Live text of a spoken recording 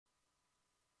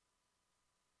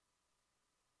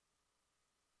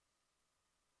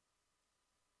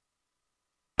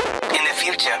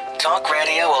future, talk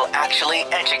radio will actually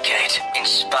educate,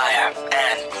 inspire,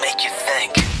 and make you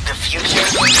think. The future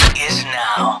is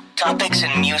now. Topics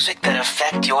and music that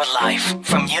affect your life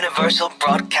from Universal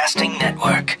Broadcasting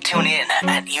Network. Tune in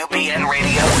at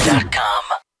ubnradio.com.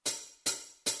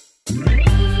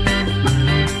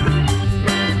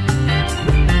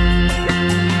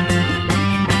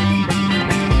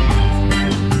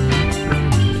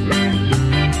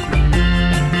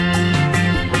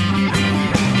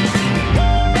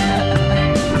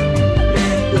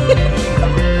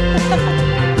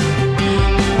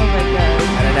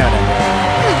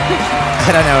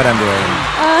 I don't know what I'm doing.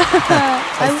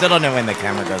 I still don't know when the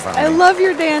camera goes on. I love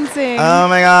your dancing. Oh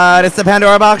my God, it's the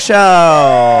Pandora Boxx show.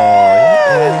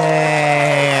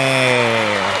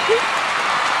 Yay.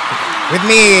 With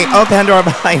me, Pandora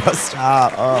Boxx.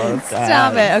 Stop.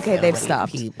 Stop it. Okay, they've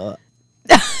stopped. People.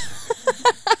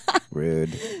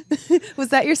 Rude. Was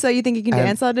that your So You Think You Can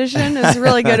Dance audition? It was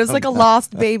really good. It was like a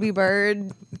lost baby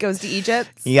bird goes to Egypt.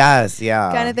 Yes, yeah.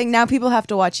 Kind of thing. Now people have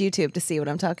to watch YouTube to see what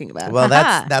I'm talking about. Well,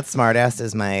 that smartass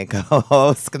is my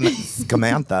co-host,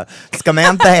 Samantha.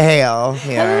 Samantha Hale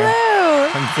here.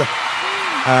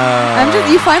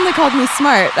 Hello. You finally called me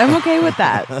smart. I'm okay with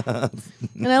that.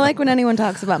 And I like when anyone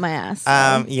talks about my ass.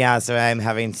 So. Yeah, so I'm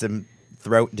having some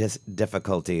throat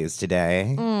difficulties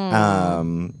today. Too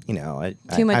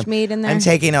much meat in there. I'm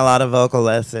taking a lot of vocal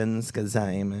lessons because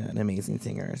I'm an amazing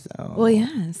singer. So, well,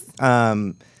 yes.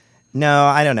 No,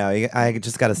 I don't know. I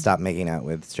just got to stop making out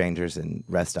with strangers in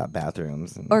rest stop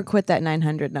bathrooms, or quit that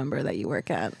 900 number that you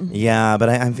work at. Yeah, but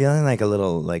I'm feeling like a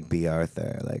little like B.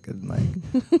 Arthur, like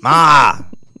Ma,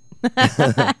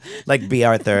 like B.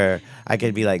 Arthur. I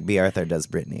could be like B. Arthur does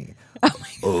Britney.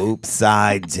 Oops,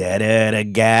 I did it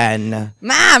again.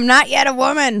 Mom, not yet a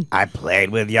woman. I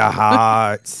played with your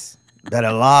heart, but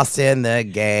I lost in the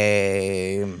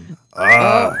game.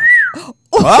 Oh.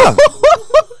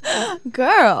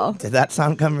 Girl. Did that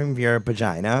sound come from your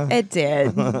vagina? It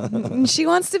did. She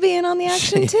wants to be in on the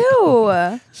action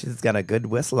too. She's got a good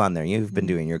whistle on there. You've been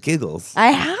doing your Kegels.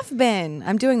 I have been.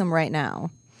 I'm doing them right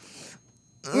now.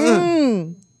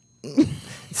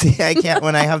 See, I can't,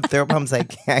 when I have throat problems, I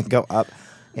can't go up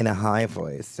in a high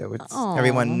voice. So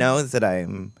everyone knows that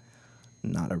I'm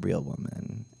not a real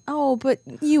woman. Oh, but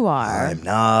you are. I'm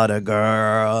not a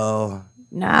girl.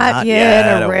 Not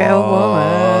yet a real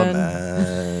woman.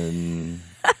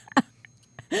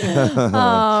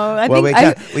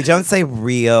 We don't say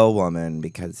real woman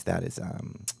because that is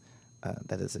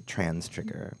a trans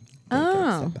trigger.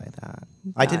 By that.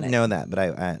 I didn't know that,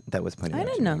 but that was pointed out. I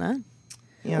didn't know that.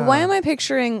 Yeah. Why am I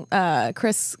picturing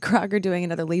Chris Crocker doing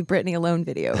another Leave Britney Alone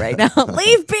video right now?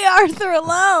 Leave B. Arthur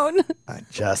alone. I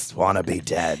just want to be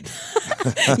dead.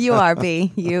 You are,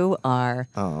 B. You are.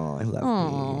 Oh, I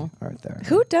love B. Arthur.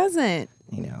 Who doesn't?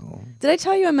 You know. Did I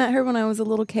tell you I met her when I was a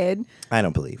little kid? I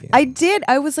don't believe you. I did.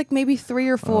 I was like maybe 3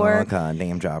 or 4. Oh, God,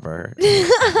 name dropper.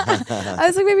 I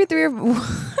was like maybe 3 or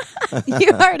 4.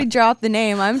 You already dropped the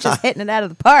name. I'm just hitting it out of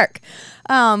the park.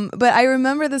 But I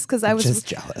remember this because I was just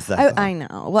jealous. I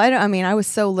know. Well, I was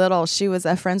so little. She was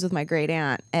friends with my great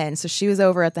aunt, and so she was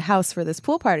over at the house for this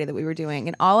pool party that we were doing.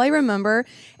 And all I remember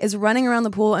is running around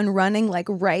the pool and running like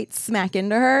right smack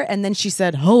into her. And then she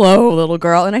said, "Hello, little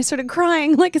girl," and I started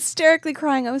crying, like hysterically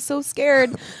crying. I was so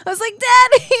scared. I was like,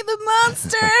 "Daddy, the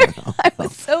monster!" I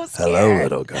was so scared. Hello,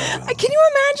 little girl. Can you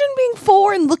imagine being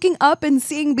 4 and looking up and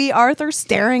seeing B. Arthur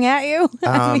staring at you?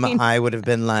 I would have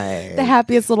been like the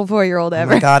happiest little 4-year-old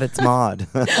ever. Oh my God, it's Maud.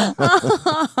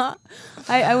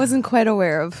 I wasn't quite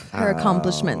aware of her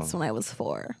accomplishments when I was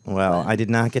 4. Well, I did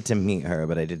not get to meet her,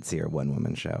 but I did see her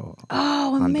one-woman show.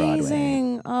 Oh, on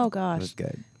amazing. Broadway. Oh, gosh. It was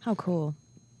good. How cool.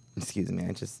 Excuse me,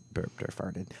 I just burped or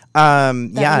farted.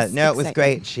 It was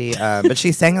great. She, but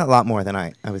she sang a lot more than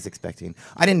I was expecting.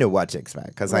 I didn't know what to expect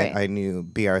because I knew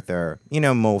B. Arthur,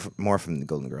 more from the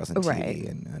Golden Girls and TV.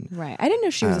 And right. I didn't know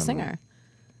she was a singer.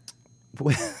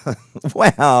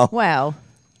 Well,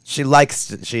 she liked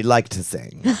to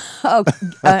sing. Oh,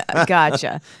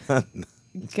 gotcha.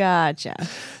 Gotcha.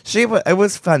 It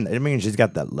was fun. I mean, she's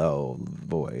got that low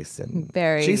voice and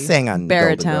she sang on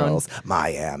baritone. Golden Girls.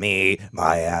 Miami.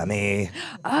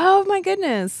 Oh my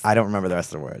goodness. I don't remember the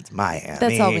rest of the words. Miami.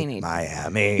 That's all we need.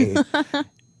 Miami.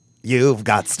 You've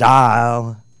got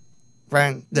style. All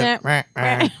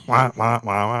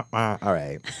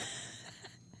right.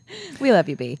 We love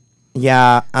you, B.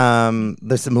 Yeah,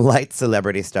 there's some light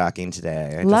celebrity stalking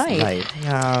today. Light?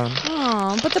 Yeah.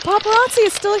 Oh, but the paparazzi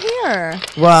is still here.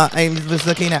 Well, I was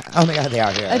looking at... Oh, my God, they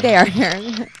are here. They are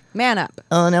here. Man up.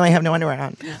 Oh, no, I have no underwear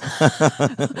on.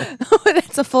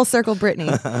 That's a full circle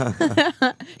Britney.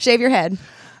 Shave your head.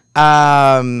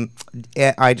 Didn't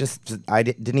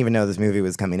even know this movie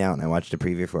was coming out, and I watched a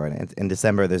preview for it. In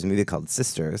December, there's a movie called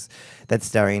Sisters that's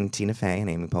starring Tina Fey and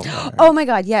Amy Poehler. Oh my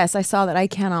God, yes, I saw that. I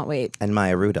cannot wait. And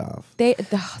Maya Rudolph. They're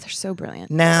so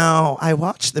brilliant. Now, I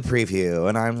watched the preview,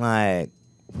 and I'm like,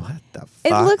 what the fuck?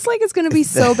 It looks like it's going to be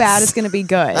so bad it's going to be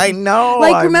good. I know.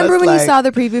 Like, remember when you saw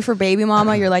the preview for Baby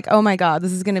Mama? You're like, oh my God,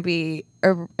 this is going to be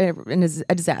a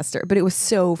disaster. But it was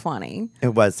so funny. It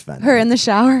was funny. Her in the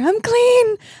shower. I'm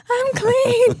clean.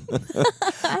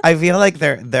 I feel like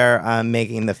they're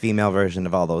making the female version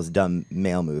of all those dumb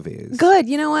male movies. Good.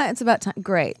 You know what? It's about time.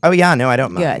 Great. Oh yeah, no, I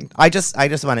don't mind. Good. I just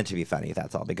want it to be funny.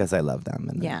 That's all, because I love them,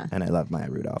 and Yeah. and I love Maya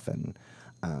Rudolph, and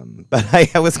but I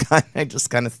just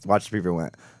kind of watched the preview and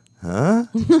went, huh?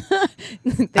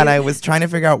 And I was trying to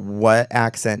figure out what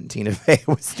accent Tina Fey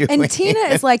was doing. And Tina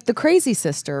is like the crazy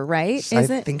sister, right? I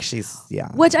think she's, yeah.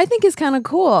 Which I think is kind of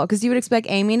cool, because you would expect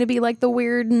Amy to be like the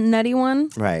weird, nutty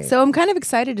one. Right. So I'm kind of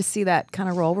excited to see that kind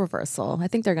of role reversal. I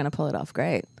think they're going to pull it off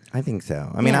great. I think so.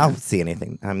 I mean, Yeah. I'll see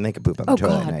anything. They could poop on the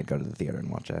toilet and I'd go to the theater and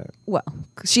watch it. Well,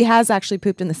 she has actually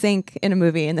pooped in the sink in a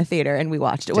movie in the theater, and we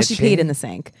watched it. Well, Did she she? peed in the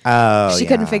sink. Oh, She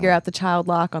couldn't figure out the child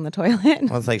lock on the toilet.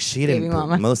 Well, it's like she Baby didn't poop.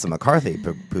 mama. Melissa McCarthy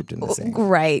pooped in the sink.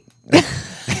 Right.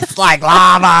 It's like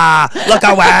lava. Look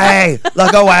away.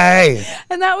 Look away.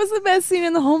 And that was the best scene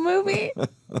in the whole movie.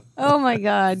 Oh my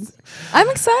God. I'm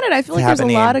excited. I feel like there's a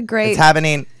lot of great. It's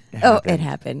happening. It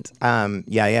happened.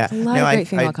 Yeah. A lot of great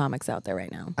female comics out there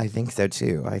right now. I think so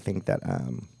too. I think that,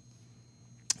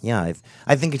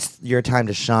 I think it's your time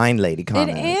to shine, Lady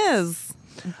Comics. It is.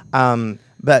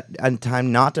 But a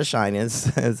time not to shine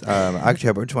is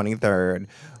October 23rd,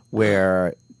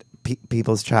 where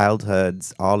people's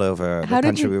childhoods all over the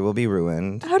country will be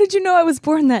ruined. How did you know I was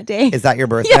born that day? Is that your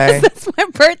birthday? Yes, that's my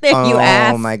birthday, you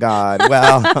ass. Oh my God.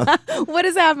 Well, what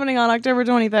is happening on October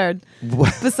 23rd?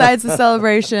 Besides the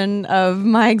celebration of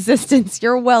my existence,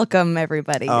 you're welcome,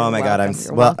 everybody. oh my God.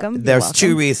 You're welcome. You're There's welcome.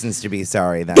 2 reasons to be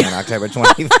sorry then on October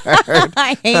 23rd.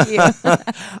 I hate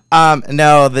you.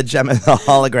 No, the Gem and the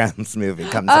Holograms movie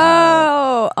comes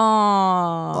out.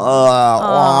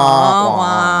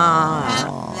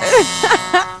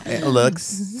 It looks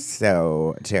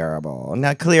so terrible.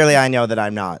 Now, clearly, I know that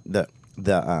I'm not the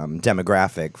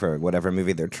demographic for whatever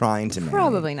movie they're trying to make.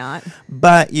 Probably not.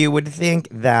 But you would think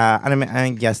that, and I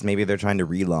guess maybe they're trying to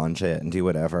relaunch it and do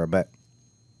whatever, but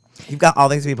you've got all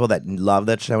these people that love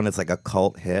that show and it's like a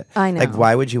cult hit. I know. Like,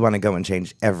 why would you want to go and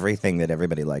change everything that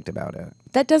everybody liked about it?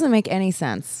 That doesn't make any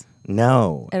sense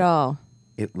No. at all.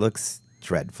 It looks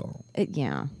dreadful.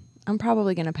 Yeah. I'm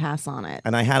probably going to pass on it.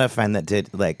 And I had a friend that did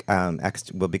like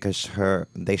because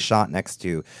they shot next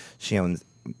to, she owns,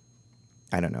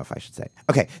 I don't know if I should say.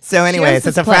 Okay, so anyways,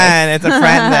 it's a friend. It's a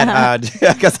friend that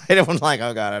because I don't like.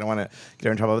 Oh God, I don't want to get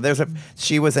her in trouble. But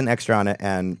she was an extra on it,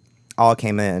 and all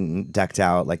came in decked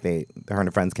out like her and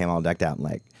her friends came all decked out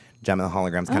like Gem and the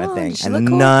Holograms kind of thing. And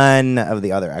cool? None of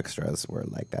the other extras were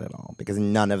like that at all because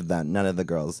none of the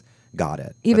girls got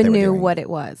it. Even knew what it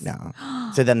was. No.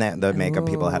 So then the makeup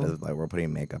people had to were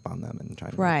putting makeup on them and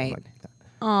trying to Right. make them like that.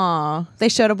 Aw. They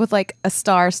showed up with like a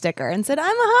star sticker and said, I'm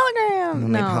a hologram. And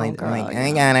No, they probably, girl, like, yeah.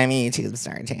 I got a YouTube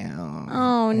star too.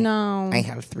 Oh, no. I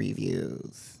have 3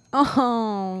 views.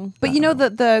 Oh. But you know,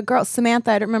 the girl,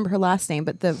 Samantha, I don't remember her last name,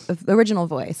 but the original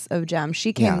voice of Gem,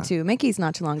 she came Yeah. to Mickey's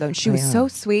not too long ago, and she was yeah. so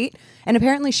sweet. And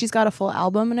apparently she's got a full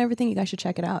album and everything. You guys should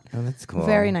check it out. Oh, that's cool.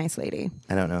 Very nice lady.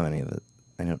 I don't know any of it.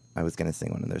 I was gonna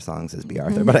sing one of their songs as B.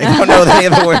 Arthur, but I don't know any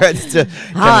of the words to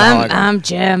I'm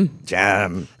Gem.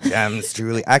 Gem's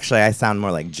truly. Actually, I sound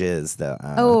more like Jizz.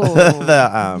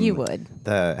 You would.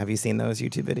 Have you seen those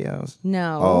YouTube videos?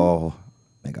 No. Oh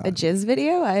my God. A Jizz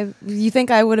video? You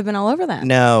think I would have been all over that?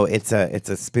 No, it's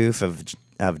a spoof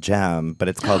of Gem, but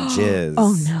it's called Jizz.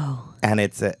 Oh no. And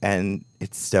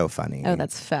it's so funny. Oh,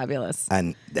 that's fabulous.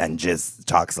 And Jizz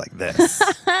talks like this.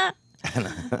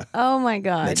 Oh my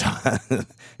God.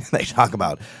 They talk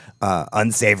about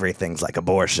unsavory things like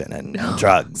abortion and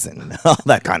drugs and all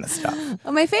that kind of stuff.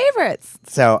 Oh, my favorites.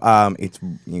 So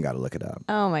you got to look it up.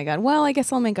 Oh my God. Well, I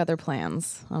guess I'll make other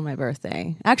plans on my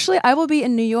birthday. Actually, I will be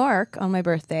in New York on my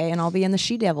birthday, and I'll be in the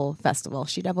She Devil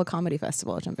Comedy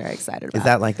Festival, which I'm very excited about. Is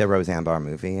that like the Roseanne Barr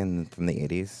movie from the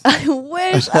 80s? I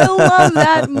wish. I love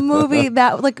that movie.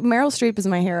 That like Meryl Streep is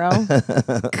my hero.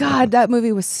 God, that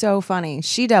movie was so funny.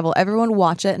 She Devil. Everyone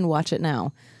watch it and watch it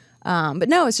now. But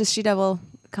no, it's just She Devil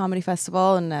Comedy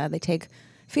Festival, and they take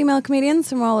female comedians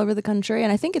from all over the country,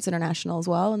 and I think it's international as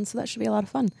well, and so that should be a lot of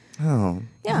fun. Oh,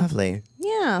 Yeah. lovely.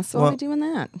 Yeah, so I'll be doing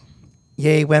that.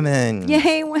 Yay, women.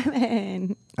 Yay,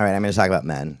 women. All right, I'm going to talk about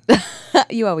men.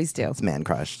 You always do. It's Man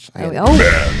Crush. Man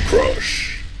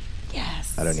Crush.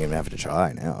 Yes. I don't even have to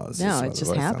try now. It's No, what it the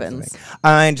just voice sounds happens.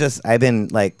 like. I've been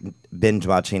like binge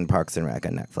watching Parks and Rec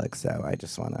on Netflix, so I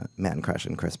just want to man crush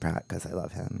on Chris Pratt because I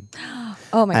love him.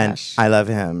 Oh my And gosh. I love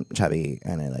him chubby,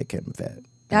 and I like him fit.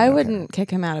 I don't wouldn't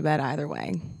kick him out of bed either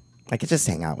way. care. I could just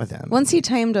hang out with him. Once he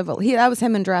tamed that was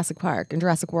him in Jurassic Park, in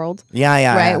Jurassic World. yeah.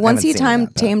 Right. I Once haven't he seen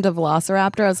that, but- tamed a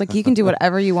velociraptor, I was like, you can do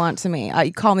whatever you want to me.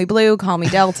 You call me Blue, call me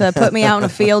Delta, put me out in a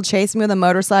field, chase me with a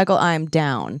motorcycle. I'm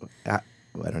down.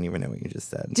 I don't even know what you just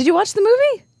said. Did you watch the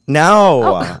movie?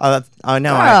 No. Oh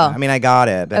no. Girl. I mean, I got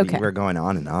it. But Okay. we're going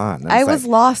on and on. I was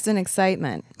like, lost in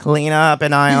excitement. clean up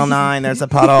in aisle 9. There's a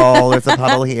puddle. There's a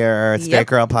puddle here. Straight Yep.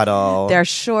 girl puddle. There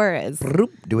sure is.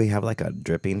 Broop. Do we have like a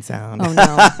dripping sound? Oh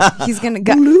no. He's gonna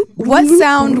go. What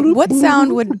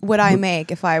sound would I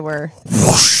make if I were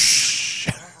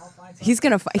He's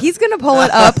gonna pull it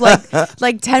up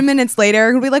like 10 minutes later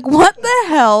and be like, what the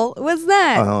hell was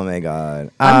that? Oh my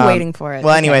god. I'm waiting for it.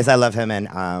 Well, Okay. anyways, I love him, and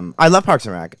I love Parks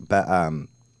and Rec, but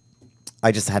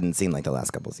I just hadn't seen like the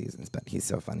last couple seasons. But he's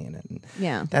so funny in it. And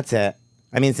Yeah. that's it.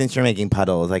 I mean, since you're making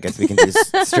puddles, I guess we can do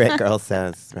straight girl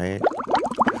says, right?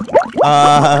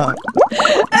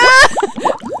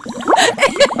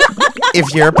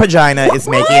 If your vagina is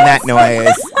making that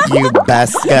noise, you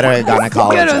best go to a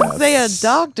gynecologist. Gonna say a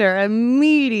doctor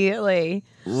immediately.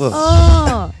 Ugh.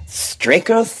 Oh. Straight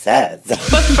girl says.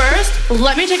 But first,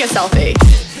 let me take a selfie.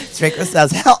 Straight girl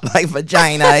says, help my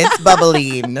vagina, it's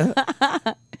bubbling.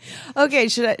 Okay,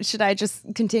 should I just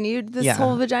continue this Yeah.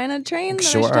 whole vagina train? that I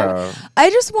Sure. should talk- I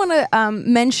just want to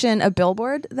mention a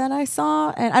billboard that I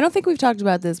saw, and I don't think we've talked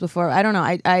about this before. I don't know.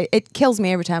 I it kills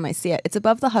me every time I see it. It's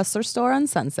above the Hustler store on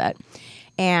Sunset,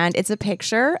 and it's a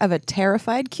picture of a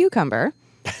terrified cucumber,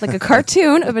 like a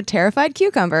cartoon of a terrified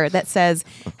cucumber that says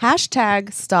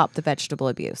 #stop the vegetable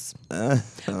abuse.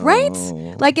 Right?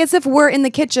 Like as if we're in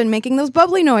the kitchen making those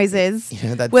bubbly noises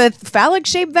Yeah, that's- with phallic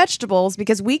shaped vegetables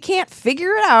because we can't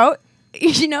figure it out.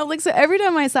 You know, like so every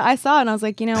time I saw it and I was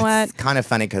like, you know what? It's kind of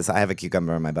funny because I have a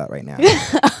cucumber in my butt right now.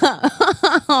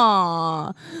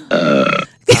 Aw.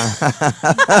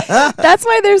 That's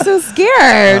why they're so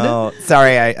scared. Oh,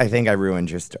 sorry. I think I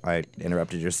ruined your I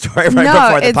interrupted your story right No,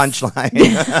 before the it's- punchline.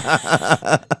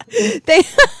 They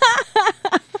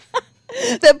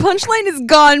the punchline is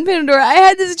gone, Pandora. I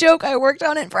had this joke. I worked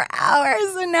on it for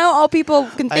hours, and now all people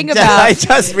can think about I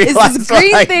just is realized this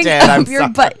green what I thing did. up I'm your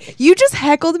sorry. butt. You just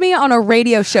heckled me on a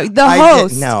radio show. The I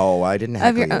host. No, I didn't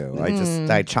heckle your- you.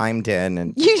 I chimed in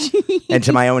and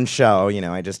into my own show. You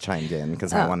know, I just chimed in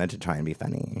because I wanted to try and be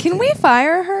funny. Can we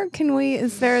fire her? Can we?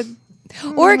 Is there?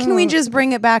 Or can we just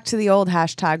bring it back to the old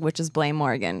hashtag, which is blame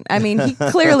Morgan? I mean, she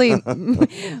clearly made you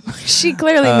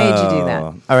do that.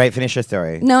 Oh. All right, finish your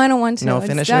story. No, I don't want to. No, It's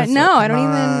finish done. your No, story. I don't Come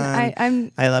even. on.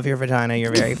 I'm. I love your vagina.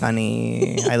 You're very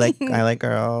funny. I like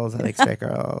girls. I like straight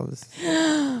girls.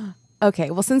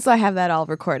 Okay, well, since I have that all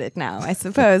recorded now, I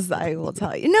suppose I will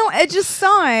tell you. No, I just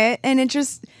saw it, and it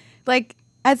just like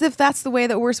as if that's the way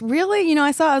that works. Really, you know,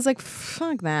 I saw it, I was like,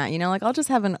 fuck that. You know, like I'll just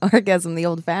have an orgasm the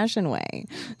old-fashioned way.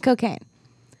 Cocaine.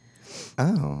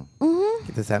 Oh.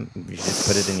 Does that, you should just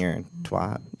put it in your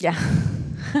twat? Yeah.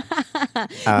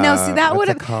 No, see, that what's would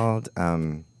it have called?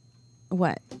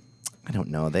 what? I don't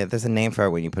know. There's a name for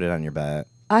it when you put it on your butt.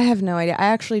 I have no idea. I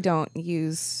actually don't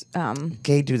use.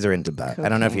 Gay dudes are into butt. I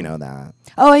don't know if you know that.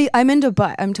 Oh, I'm into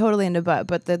butt. I'm totally into butt,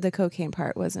 but the cocaine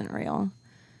part wasn't real.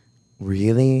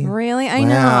 Really? Really? I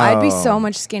know. I'd be Wow. so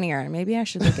much skinnier. Maybe I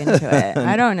should look into it.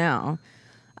 I don't know.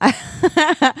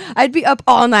 I'd be up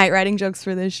all night writing jokes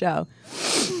for this show.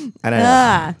 I don't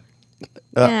know.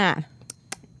 Yeah.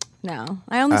 No,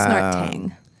 I only snort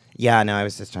Tang. Yeah, no, I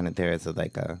was just trying to. There is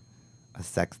like a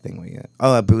sex thing where you.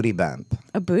 Oh, a booty bump.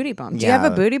 A booty bump. Do you have a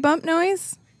Yeah. booty bump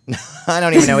noise? I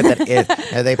don't even know what that is.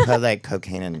 No, they put like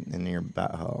cocaine in your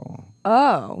butthole.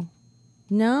 Oh.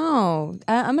 No.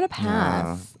 I'm going to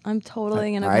pass. I'm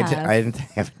totally going to pass. I didn't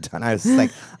have it done. I was just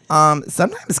like,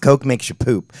 sometimes coke makes you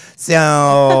poop. So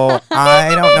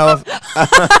I don't know if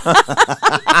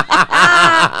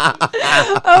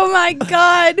Oh my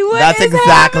God. What that's is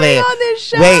exactly. happening on this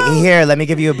show? Wait, here, let me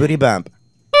give you a booty bump.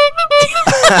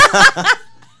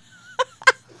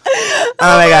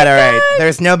 Oh my God, all right.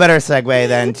 There's no better segue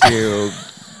than to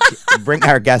bring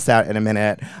our guests out in a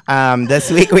minute. This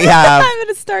week we have I'm going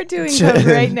to start doing coke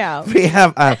right now. we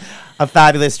have a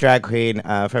fabulous drag queen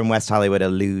from West Hollywood,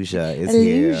 Allusia, is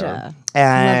here. Allusia.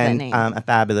 And Love that name. a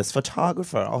fabulous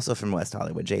photographer, also from West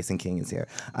Hollywood, Jason King, is here.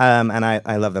 And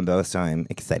I love them both, so I'm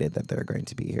excited that they're going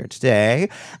to be here today.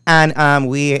 And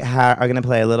we are going to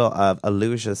play a little of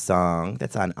Allusia's song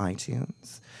that's on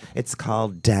iTunes. It's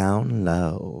called Down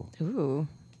Low. Ooh.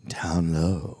 Down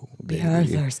Low, baby.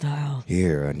 Arthur style.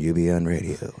 Here on UBN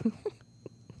Radio.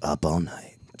 Up all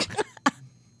night.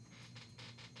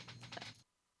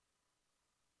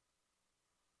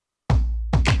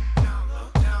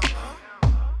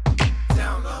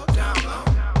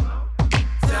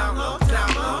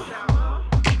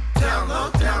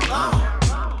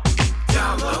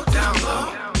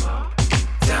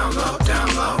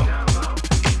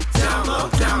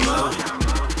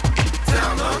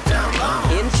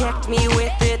 Inject me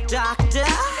with it, doctor,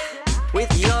 with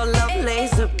your love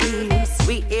laser beam,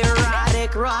 sweet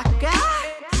erotic rocker.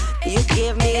 You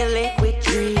give me liquid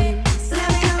dreams. Let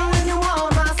me know when you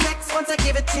want my sex. Once I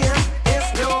give it to you,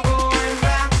 there's no going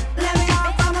back. Let me know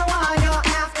if I'm the one you're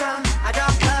after. I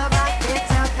drop love like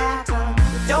it's a factor.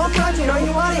 Don't front, you know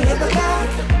you wanna hit the back,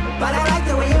 but I like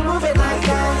the way you move it like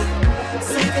that,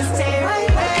 so you can stay right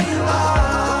where you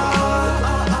are.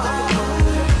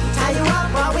 Tie you up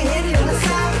while we hit it in the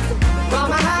sack. Roll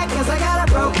my high 'cause I got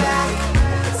a broke back,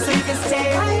 so you can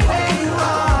stay right where you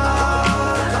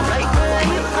are. Right where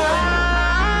you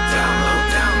are. Down low,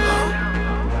 down low.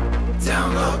 Down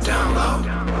low, down low.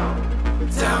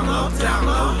 Down low, down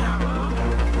low.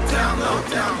 Down low,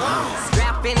 down low.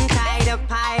 Strap in tight a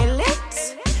pilot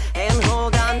and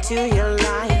hold on to your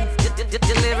life.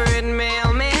 Deliver it,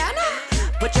 mailman.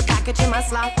 Put your package in my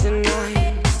slot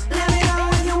tonight. Let me know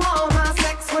when you want my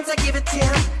sex. Once I give it to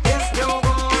you, there's no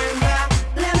going back.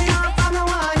 Let me know if I'm the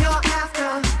one you're after.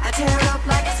 I tear it up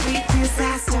like a sweet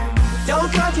disaster. Don't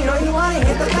front, you know you wanna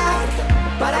hit the back,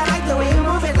 but I like the way you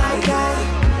move it like that,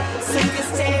 so you can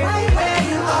stay right where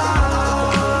you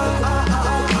are.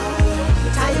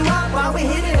 Tie you up while we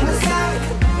hit it in the sack.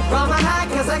 Roll my high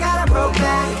 'cause I got a broke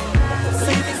back, so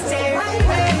you can stay right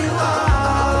where you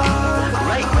are.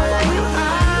 Right where you are.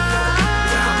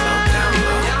 Down low, down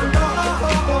low. Down low.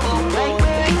 Right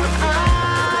where you are.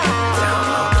 Down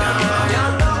low, down low.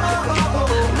 Down low.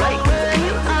 Right where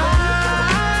you are.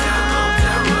 Down low,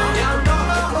 down low. Down low.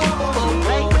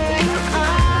 Right where you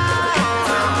are.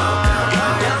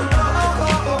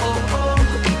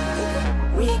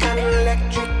 We got an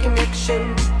electric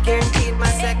connection. Guaranteed my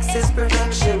sex is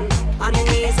perfection. On your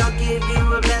knees, I'll give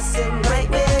you a blessing. Right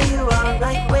where you are,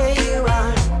 right where you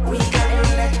are. We got an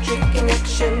electric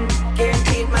connection.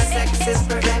 Guaranteed my sex is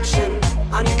perfection.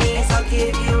 On your knees, I'll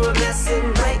give you a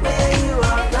blessing. Right where you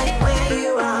are, right where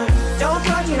you are. Don't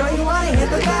front, you know you wanna hit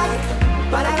the back,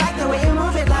 but I like the way you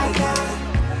move it like that.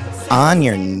 On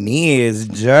your knees,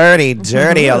 dirty,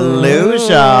 dirty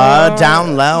Allusia.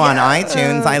 Down low on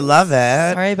iTunes. I love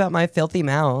it. Sorry about my filthy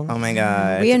mouth. Oh my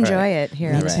God. We enjoy it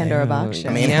here on the Right. Pandora Boxx show.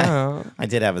 I mean, Yeah. I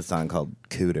did have a song called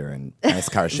Cooter and Nice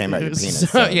Car Shame About Your Penis. So,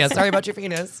 So yeah, sorry about your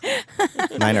penis.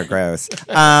 Mine are gross.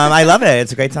 I love it.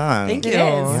 It's a great song. Thank you. It is.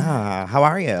 Yeah. How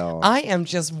are you? I am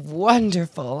just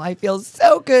wonderful. I feel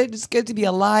so good. It's good to be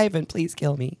alive, and please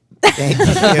kill me. Thank you.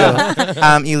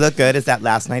 You look good. Is that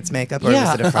last night's makeup or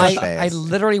was it a fresh I face?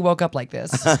 literally woke up like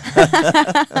this.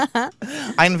 I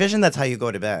envision that's how you go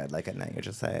to bed. Like at night, you're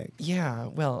just like, Yeah,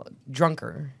 well,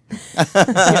 drunker.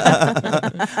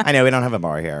 I know we don't have a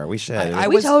bar here. We should. I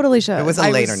we was- totally should. it was a I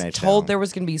later was night told show. there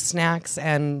was going to be snacks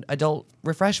and adult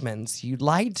refreshments. You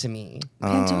lied to me.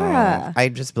 Pandora. I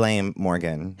just blame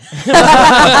Morgan. See,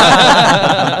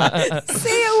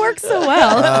 it works so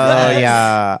well. Oh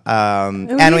yeah.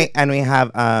 And we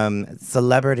have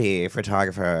celebrity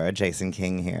photographer Jason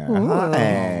King here.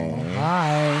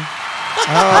 Hi.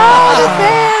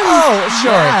 Oh,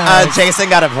 sure. Jason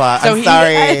got applause. So I'm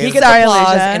sorry. He gets Sorry, applause,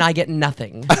 Allusia. and I get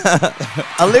nothing.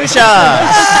 Allusia.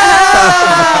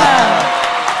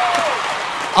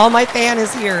 All my fan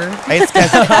is here.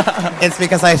 It's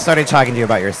because I started talking to you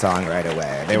about your song right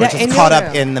away. They were Yeah, just and caught you're-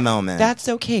 up in the moment. That's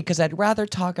okay, because I'd rather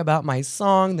talk about my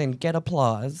song than get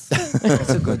applause. It's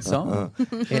a good song.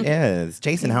 It is.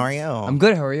 Jason, how are you? I'm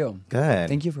good. How are you? Good.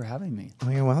 Thank you for having me. Oh,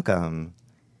 you're welcome.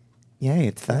 Yay,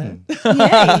 it's fun.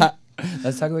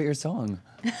 Let's talk about your song.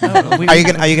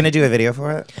 Are you gonna do a video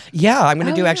for it? Yeah, I'm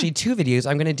going to do actually 2 videos.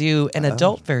 I'm going to do an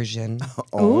adult version.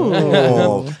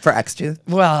 Oh, for X2.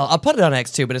 Well, I'll put it on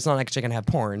X2, but it's not actually going to have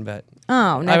porn, but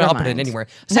Oh, never I'll put it mind. anywhere.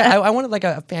 So I wanted like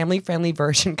a family-friendly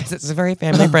version because it's a very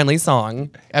family-friendly song.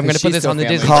 I'm going to put She's this so on the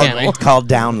Disney family Channel. Called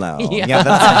Down Low. Yeah.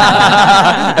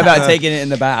 That's About taking it in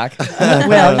the back.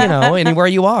 Well, you know, anywhere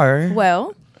you are.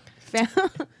 Well,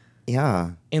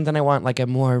 yeah. And then I want like a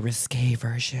more risque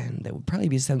version that would probably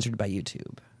be censored by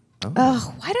YouTube.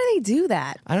 oh, why do they do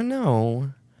that? I don't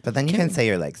know. But then you can say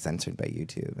you're like censored by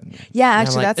YouTube. And Yeah, And I'm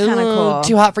actually, like, that's kind of "Ooh, cool.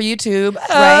 Too hot for YouTube.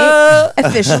 Right?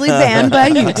 Officially banned by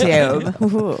YouTube.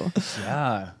 Ooh,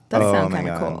 Yeah. that Oh sounds my kind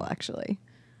of God. cool, actually.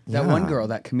 That one girl,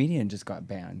 that comedian, just got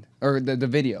banned. Or the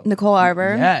video. Nicole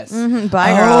Arbor. Yes.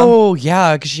 Bye, girl. Oh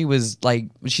yeah, because she was like,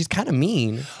 she's kind of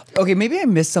mean. Okay, maybe I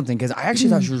missed something because I actually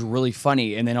thought she was really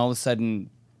funny, and then all of a sudden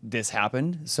this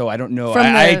happened. So I don't know. From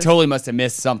I the- totally must have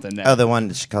missed something there. Oh, the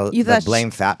one she called You the thought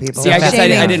blame fat people. See, I guess I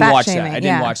Shaming, didn't fat watch shaming, that. I didn't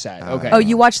yeah. watch that. Okay. Oh,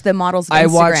 you watched the models of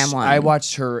Instagram one. I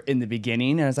watched her in the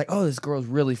beginning, and I was like, "Oh, this girl's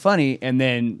really funny," and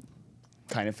then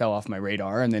kind of fell off my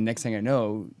radar. And then next thing I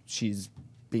know, she's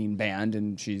being banned,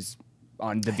 and she's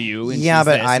on The View, and Yeah, she's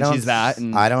but this, I and don't. she's that.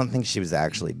 And I don't think she was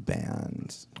actually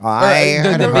banned. the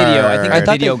had video. I think heard-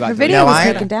 the video got her video No, was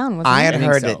I- taken down. Wasn't I it? had think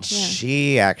heard so. that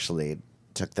she actually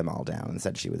took them all down and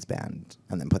said she was banned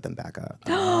and then put them back up.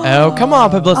 Oh come on,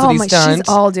 publicity Oh my, stunt. she's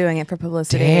all doing it for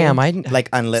publicity. Damn, I didn't Like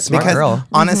unlit Smart because girl.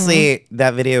 honestly,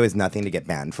 that video is nothing to get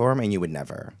banned for, and you would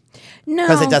never. No,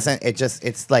 Because it doesn't. It just.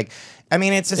 It's like. I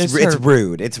mean, it's just. It's It's her-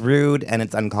 rude. It's rude and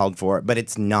it's uncalled for. But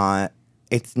it's not.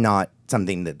 It's not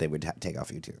something that they would take off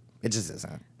YouTube. It just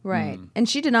isn't. Right. And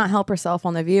she did not help herself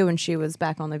on The View when she was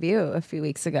back on The View a few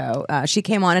weeks ago. She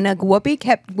came on and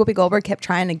Whoopi Goldberg kept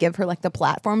trying to give her like the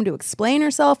platform to explain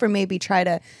herself or maybe try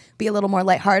to be a little more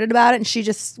lighthearted about it. And she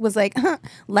just was like,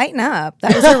 lighten up.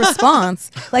 That was her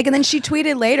response. Like, and then she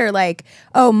tweeted later like,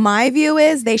 oh, my view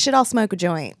is they should all smoke a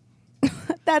joint.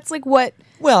 That's like what,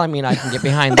 Well, I mean, I can get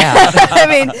behind that. I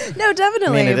mean, no, I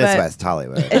definitely. mean, it is but West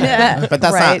Hollywood. Yeah, But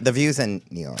that's right. not the views in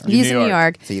New York. He's in New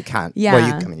York. So you can't. Yeah.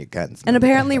 Well, I mean, you can. And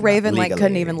apparently Raven like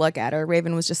couldn't legally. even look at her.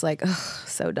 Raven was just like, ugh,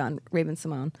 so done. Raven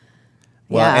Simone.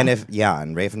 Well, Yeah.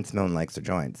 and Raven Simone likes her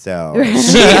joint. So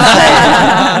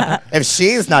if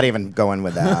she's not even going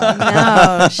with that.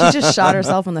 No, she just shot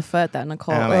herself in the foot. That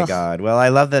Nicole. Oh my Ugh. God. Well, I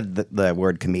love that the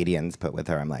word comedians put with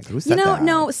her. I'm like, who said that?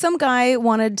 No, some guy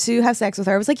wanted to have sex with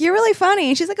her. I was like, you're really funny.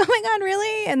 And she's like, oh my God,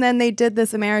 really? And then they did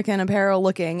this American Apparel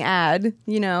looking ad,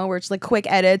 where it's like quick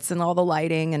edits and all the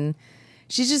lighting. And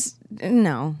she's just,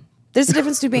 no. There's a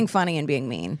difference between being funny and being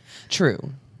mean,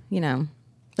 True.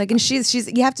 Like, and she's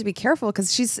you have to be careful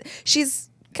because she's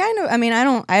kind of, I mean,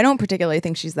 I don't particularly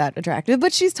think she's that attractive,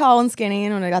 but she's tall and skinny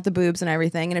and I got the boobs and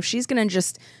everything. And if she's going to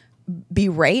just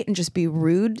berate and just be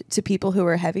rude to people who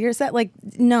are heavier, is that like,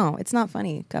 no, it's not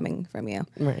funny coming from you.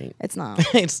 Right. It's not.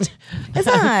 It's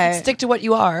not. stick to what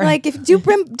you are. Like if do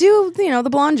the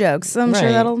blonde jokes, I'm sure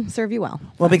Right. that'll serve you well.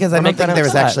 Well, because I don't make think fun there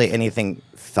was of that. actually anything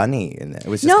funny in it. It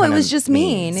was just No, it kind was of just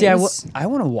mean. See, It I was-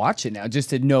 want to watch it now just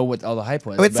to know what all the hype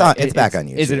was. Oh, it's but it's back on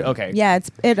Is it YouTube. okay? Yeah,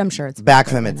 I'm sure it's Back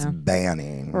from its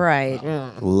banning. right.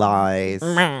 Lies.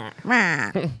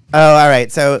 Mwah. Oh, all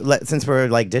right. So since we're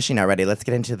like dishing already, let's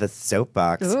get into the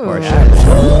soapbox Ooh.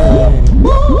 portion.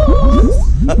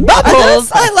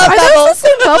 bubbles. I love Are those the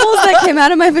same bubbles that came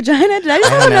out of my vagina? Did I just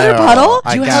have another know. puddle?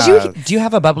 I Do you, guess. have, do you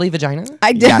have a bubbly vagina?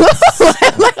 I do.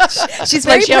 Yes. She's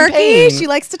like very perky. champagne. She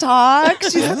likes to talk.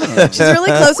 She's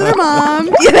really close with her mom.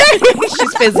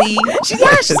 She's fizzy.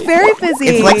 She's very busy.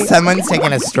 It's like someone's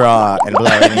taking a straw and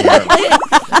blowing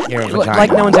your vagina.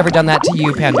 Like no one's ever done that to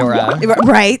you, Pandora.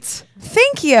 Right.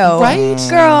 Thank you. Right?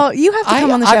 Girl, you have to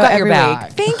come on the show I've got every your back.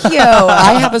 week. Thank you.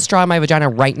 I have a straw in my vagina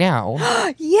right now.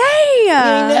 Yay.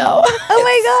 I know. Oh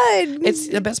my God. It's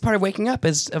the best part of waking up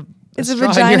is It's a straw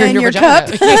vagina in your cup.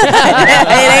 vagina.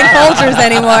 It ain't Folgers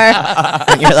anymore.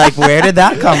 You're like, where did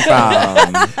that come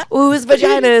from? Whose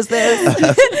vagina is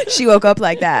this? She woke up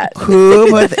like that.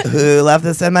 Who left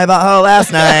this in my butthole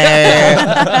last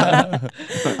night?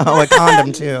 Oh, a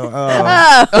condom too. Oh.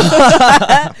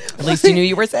 At least you knew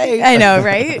you were safe. I know,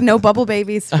 right? No bubble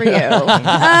babies for you. Oh my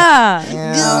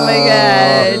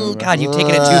God. God, you've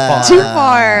taken it too far. Too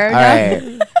far. All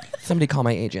right. Somebody call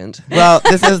my agent. Well,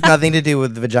 this has nothing to do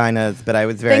with vaginas, but I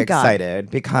was very Thank God. excited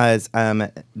because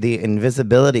the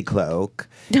invisibility cloak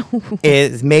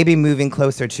is maybe moving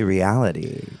closer to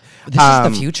reality. This is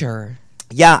the future.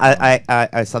 Yeah,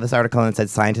 I saw this article and it said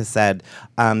scientists said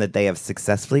that they have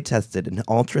successfully tested an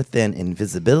ultra-thin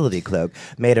invisibility cloak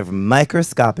made of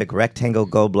microscopic rectangle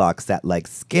gold blocks that, like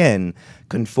skin,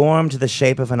 conform to the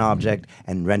shape of an object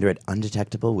and render it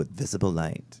undetectable with visible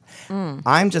light.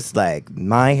 I'm just like,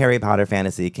 my Harry Potter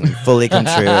fantasy can fully come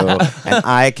true, and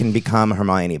I can become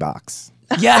Hermione Boxx.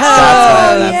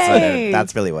 Yay.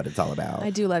 That's really what it's all about.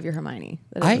 I do love your Hermione.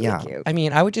 That is I, really yeah. cute. I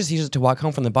mean, I would just use it to walk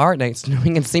home from the bar at night,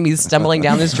 knowing and see me stumbling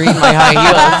down the street in my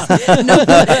high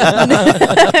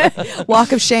heels.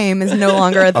 Walk of shame is no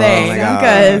longer a Oh thing. my God.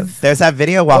 Because There's that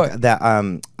video walk that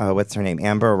what's her name,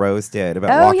 Amber Rose did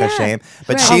about Oh, Walk yeah. of Shame,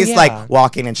 but Right. she's Oh, yeah. like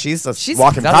walking and she's just She's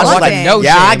walking walking. past like, No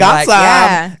yeah, I shame, got like, some,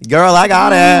 yeah. girl, I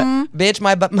got it. Bitch,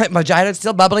 my vagina's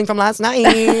still bubbling from last night.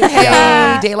 Hey,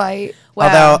 Yeah. daylight.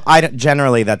 wow. Although generally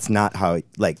generally that's not how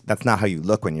you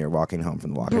look when you're walking home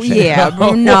from the walk of shame. Yeah,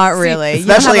 not really. You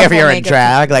don't Especially have if a you're full in makeup-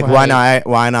 drag, like Right.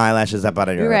 one eyelash is up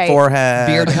on your Right. forehead.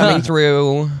 Beard coming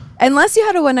through. Unless you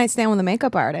had a one night stand with a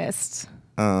makeup artist.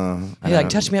 You're like,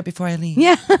 touch me up before I leave.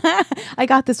 Yeah, I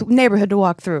got this neighborhood to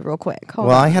walk through real quick. Hold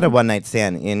Well, on. I had a one night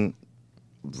stand in,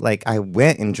 like, I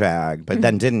went in drag, but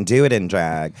then didn't do it in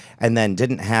drag, and then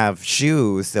didn't have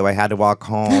shoes, so I had to walk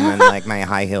home in like my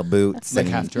high heel boots Like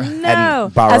and, half dressed. No.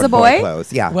 and borrowed As a boy?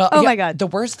 clothes. Yeah, Well, Oh yeah, my God. The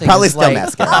worst thing probably is still like,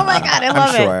 mascara. Oh my God, I love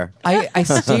I'm it. sure. I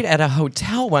stayed at a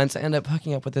hotel once. I ended up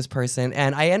hooking up with this person,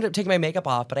 and I ended up taking my makeup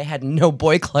off, but I had no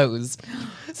boy clothes.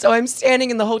 So I'm standing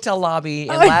in the hotel lobby in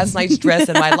last night's dress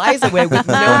and my Liza wig with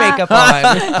no makeup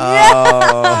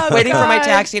on, waiting for my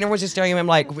taxi, and everyone's just staring at me. I'm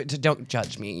like, "Don't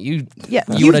judge me. You Yeah,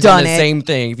 would you've have done done the it. same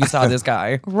thing if you saw this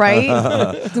guy." Right?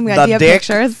 Do you The have dick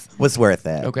pictures? was worth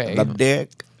it. Okay. The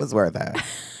dick was worth it.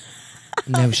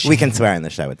 No shit. We can swear in the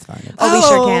show. It's fine. Oh, we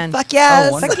sure can. Fuck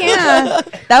yes. Fuck yeah.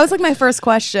 That was like my first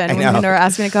question when know. they were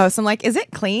asking me to co-host. I'm like, is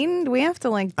it clean? Do we have to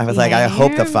like I was be like, I hanging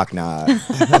hope the here? fuck not.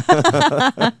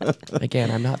 Again,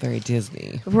 I'm not very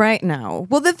Disney. Right now.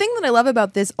 Well, the thing that I love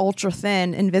about this ultra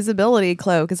thin invisibility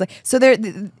cloak is like, so there,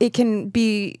 it can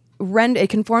be it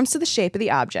conforms to the shape of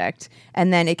the object,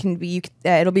 and then it can be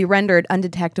it'll be rendered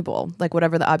undetectable, like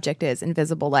whatever the object is,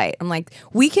 invisible light. I'm like,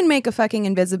 we can make a fucking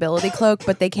invisibility cloak,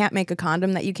 but they can't make a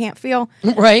condom that you can't feel.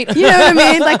 Right? You know what I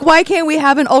mean? Like, why can't we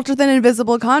have an ultra thin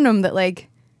invisible condom that like,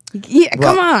 yeah,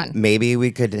 come Well, on. Maybe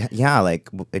we could,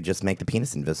 just make the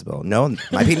penis invisible. No,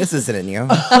 my penis isn't in you.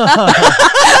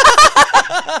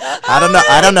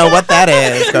 I don't know what that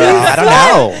is, girl. I don't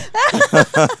know.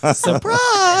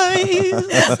 Surprise!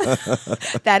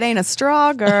 That ain't a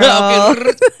straw, girl.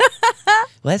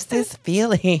 What's this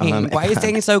feeling? Why are you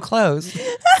staying so close?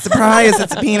 Surprise,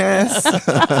 it's a penis.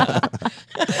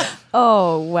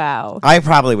 Oh, wow. I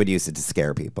probably would use it to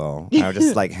scare people. I would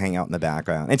just like hang out in the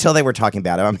background until they were talking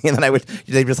bad about me, and then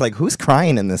they'd just like, who's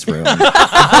crying in this room? What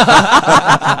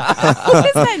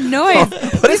is that noise?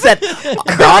 What is that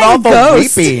god awful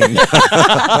weeping?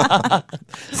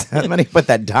 Somebody put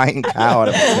that dying cow out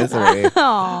of its misery.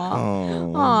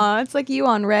 Aw, it's like you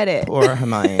on Reddit. Poor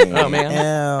Hermione. Oh, man.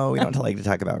 Ew, we don't like to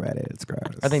talk about Reddit. It's gross.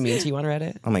 Are they mean to you on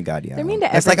Reddit? Oh my god, yeah. They're mean to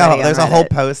There's like everybody on there's a whole Reddit.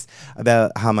 post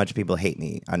about how much people hate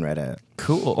me on Reddit.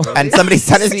 Cool. And somebody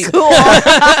sent it.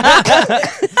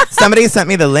 Somebody sent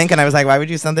me the link, and I was like, "Why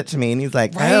would you send it to me?" And he's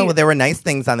like, "Oh, well, there were nice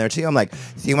things on there too." I'm like,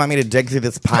 "So you want me to dig through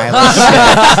this pile of shit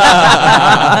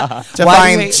to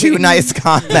Why do find you- two nice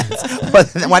comments?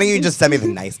 Why don't you just send me the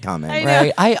nice comment?"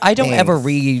 Right. I don't ever Thanks.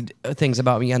 read things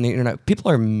about me on the internet.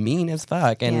 People are mean as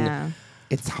fuck. And Yeah.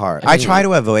 It's hard. I try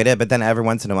to avoid it, but then every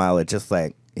once in a while, it just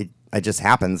like it just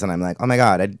happens, and I'm like, "Oh my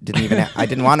god, I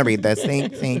didn't want to read this.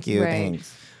 Thank you, Right.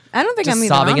 thanks." I don't think just I'm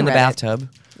even sobbing on in the Reddit. bathtub.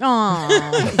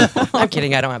 Aw. I'm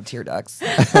kidding. I don't have tear ducts.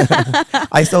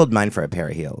 I sold mine for a pair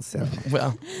of heels. So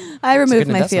Well, I removed good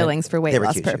my investment. feelings for weight They were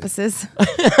loss cute shoes. purposes.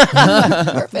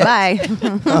 Bye.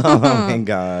 oh my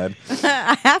god.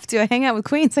 I have to. I hang out with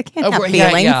queens. I can't have right,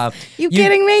 feelings. You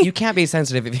kidding me? You can't be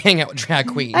sensitive if you hang out with drag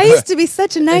queens. I used to be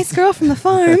such a nice girl from the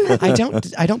farm.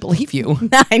 I don't believe you.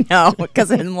 I know,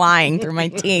 because I'm lying through my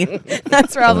teeth.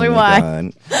 That's probably Oh my why.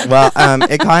 God. Well,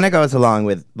 it kind of goes along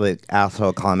with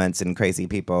asshole comments and crazy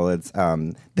people. It's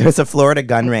there's a Florida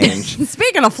gun range.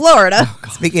 Speaking of Florida,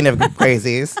 Speaking of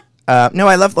crazies, no,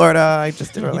 I love Florida. I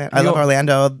just did Orlando. I love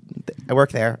Orlando. I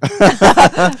work there.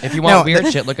 If you want No,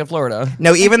 weird shit, look at Florida.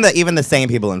 No, even the same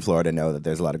people in Florida know that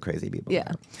there's a lot of crazy people.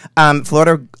 Yeah.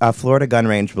 there. Florida gun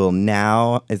range is going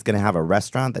to have a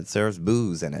restaurant that serves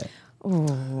booze in it.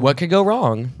 What could go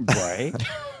wrong? Right.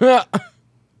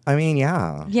 I mean,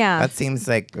 yeah. Yeah. That seems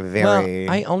like Well, very.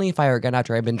 I only fire a gun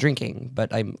after I've been drinking,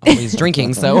 but I'm always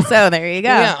drinking, so. so there you go.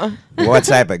 Yeah. What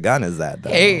type of gun is that,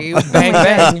 though? Hey, bang,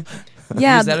 bang.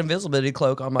 Yeah, Use that invisibility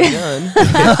cloak on my gun.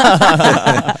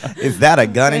 Is that a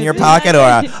gun in your pocket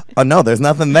or oh no, there's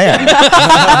nothing there.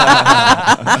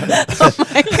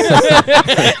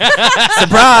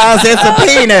 Surprise, it's a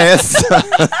penis.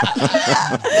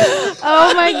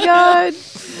 Oh my god.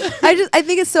 I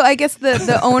think it's so. I guess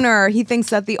the owner, he thinks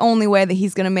that the only way that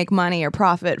he's going to make money or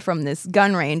profit from this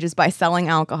gun range is by selling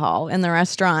alcohol in the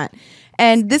restaurant.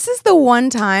 And this is the one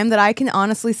time that I can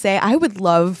honestly say I would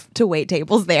love to wait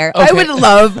tables there. I would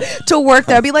love to work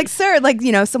there. I'd be like, sir, like,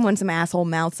 you know, some asshole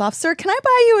mouths off. Sir, can I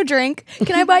buy you a drink?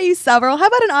 Can I buy you several? How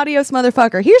about an adios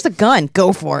motherfucker? Here's a gun.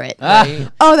 Go for it. Right?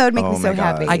 Oh, that would make Oh me so my God.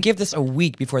 happy. I give this a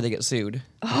week before they get sued.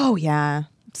 Oh, yeah.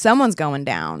 Someone's going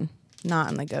down. Not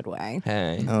in the good way.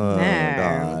 Hey. Oh No.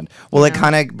 God. Well, it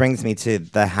kind of brings me to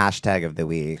the hashtag of the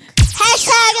week.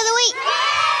 Hashtag of the week.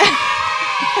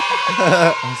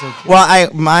 Well,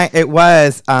 it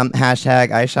was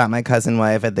hashtag I shot my cousin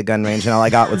wife at the gun range and all I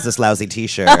got was this lousy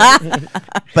T-shirt.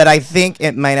 But I think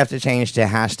it might have to change to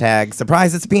hashtag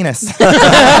surprise it's penis.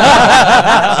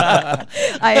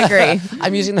 I agree.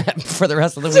 I'm using that for the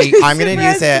rest of the week. I'm gonna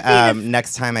use it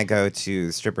next time I go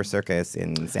to Stripper Circus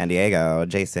in San Diego.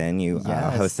 Jason, you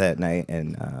host that night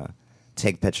and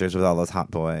take pictures with all those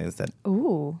hot boys that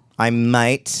Ooh. I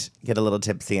might get a little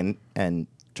tipsy and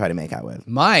try to make out with.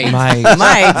 Might. Do.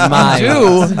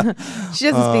 She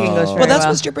doesn't speak English very Well, that's well.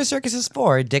 what Stripper Circus is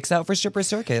for. Dicks out for Stripper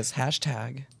Circus.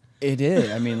 Hashtag. It is.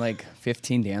 I mean, like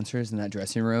 15 dancers in that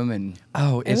dressing room, and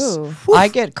Oh, it's. Ooh. I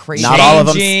get crazy. Not all of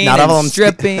them. Changing Not all of and them.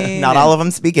 stripping Not all of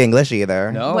them speak English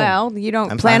either. no. Well, you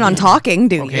don't I'm plan fine. on talking,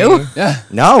 do Okay. you?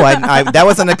 No, I that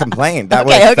wasn't a complaint. That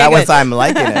Okay, was okay, that was good. I'm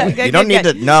liking it. Good, You don't good,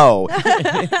 need to know.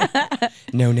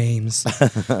 No names.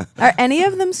 Are any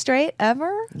of them straight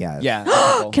ever? Yes.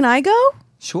 Yeah. Can I go?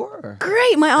 Sure.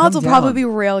 Great. My odds will down. probably be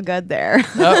real good there.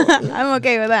 I'm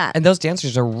okay with that. And those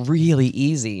dancers are really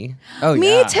easy. Oh, Me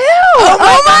yeah. too. Oh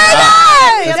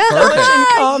my god. That's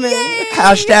perfect.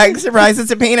 Hashtag surprise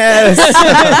it's a penis.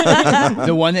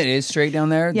 The one that is straight down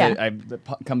there Yeah. that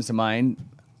comes to mind,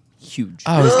 huge.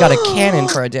 Oh, he's got a cannon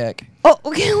for a dick. Oh,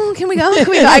 okay. Can we go? Can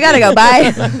we go? I gotta go.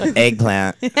 Bye.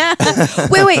 Eggplant.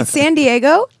 Wait. San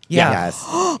Diego? Yes.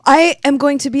 I am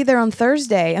going to be there on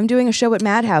Thursday. I'm doing a show at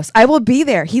Madhouse. I will be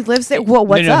there. He lives there. Well,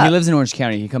 what's no, up? he lives in Orange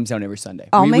County. He comes down every Sunday.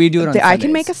 I'll we make- do it on I Sundays.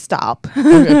 can make a stop.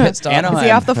 Pit stop. Anaheim. Is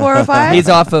he off the 405? He's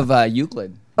off of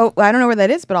Euclid. Oh, I don't know where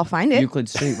that is, but I'll find it. Euclid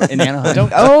Street right in Anaheim.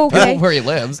 Oh, okay. Where he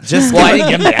lives. Just Well, I didn't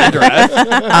give him the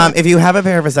address. if you have a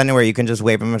pair of his underwear, you can just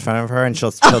wave them in front of her, and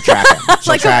she'll track him.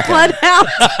 She'll Like a track him. bloodhound.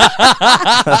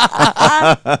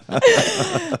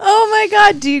 Oh my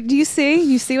God! Do you see?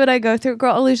 You see what I go through,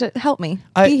 girl? Allusia, help me.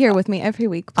 Be here with me every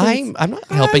week, please. I'm not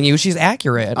helping you. She's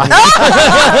accurate.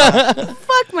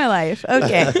 Fuck my life.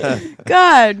 Okay.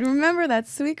 God, remember that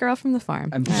sweet girl from the farm.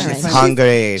 I'm All just right.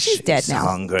 Hungry. She's dead now.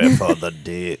 Hungry for the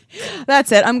dick.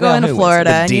 That's it. I'm going who to is Florida,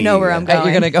 the and you know where I'm D? going.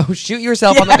 You're gonna go shoot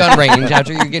yourself on the gun range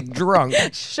after you get drunk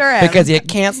Sure am. because you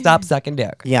can't stop sucking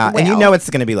dick. Yeah, and you Well. know it's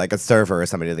going to be like a surfer or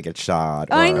somebody that gets shot.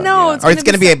 Or, I know, it's or it's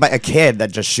gonna going to be be a kid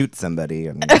that just shoots somebody.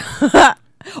 And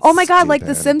Oh my God, like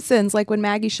The Stupid. Simpsons, like when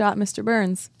Maggie shot Mr.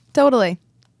 Burns. Totally.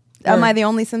 Am I the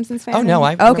only Simpsons fan? Oh, no,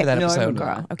 I remember that episode.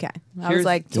 Girl. Okay. I was Here's-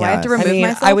 like, do I have to Yes. remove I mean,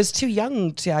 myself? I was too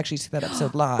young to actually see that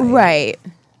episode live. right.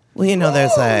 well, you know,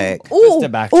 there's like Ooh, to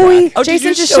backtrack. ooh, Oh, did Jason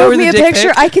you just show her showed me the a dick picture.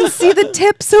 pic? I can see the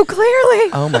tip so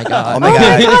clearly. Oh my god. oh my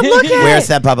god, God, look at where's it.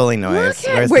 that bubbly noise? Look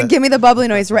at Where's Wait, the- give me the bubbly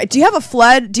noise. Right. Do you have a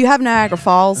flood? Do you have Niagara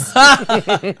Falls?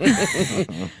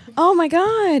 Oh my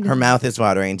God. her mouth is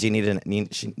watering. Do you need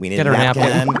we need Get a her a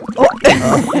napkin?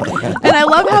 napkin. And I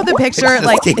love how the picture,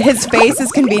 like, his face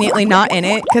is conveniently not in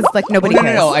it because, like, nobody No,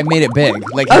 cares. I made it big.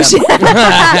 Like Oh, him. shit.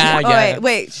 Yeah.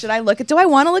 Wait. Should I look at? Do I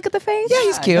want to look at the face? Yeah,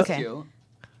 he's cute. Okay.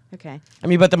 Okay. I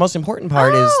mean, but the most important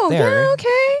part is there. Yeah,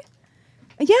 okay.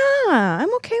 Yeah,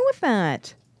 I'm okay with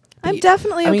that. I'm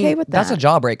definitely I mean, okay with that. that's a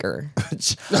jawbreaker.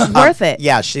 Worth it.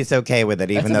 Yeah, she's okay with it,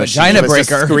 even That's a though she vagina was just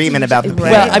breaker. screaming about the Right.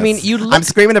 penis. Well, I mean, you look- I'm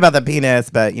screaming about the penis,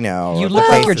 but you know, You the look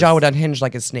like your face jaw is- would unhinge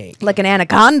like a snake. Like an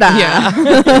anaconda.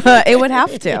 Yeah. It would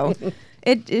have to.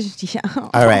 It is. Yeah.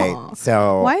 All right,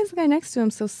 so Why is the guy next to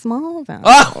him so small, though?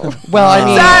 Oh, well, I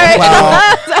mean, Sorry.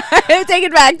 well, Sorry. Take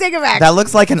it back. Take it back. that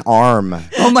looks like an arm.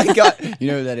 Oh my god! You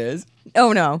know who that is?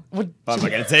 Oh no. I'm not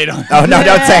gonna say it. Oh no,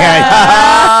 don't say it.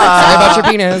 sorry about your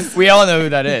penis. We all know who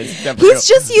that is. He's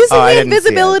just using Oh, I the didn't see it.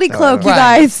 invisibility Sorry. cloak, you Right.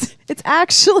 guys. It's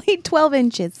actually 12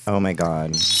 inches. Oh my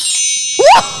god.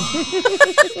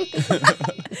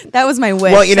 That was my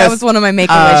wish. Well, you know, that was one of my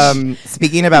make-a-wish.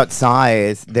 Speaking about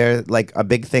size, there's like a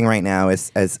big thing right now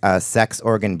is sex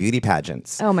organ beauty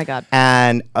pageants. Oh my God.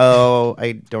 And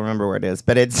I don't remember where it is,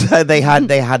 but it's they had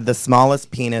the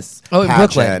smallest penis Oh, in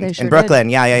pageant Brooklyn. They sure in Brooklyn.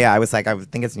 Yeah. I was like, I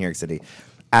think it's New York City,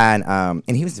 and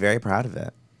he was very proud of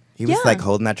it. He was Yeah. like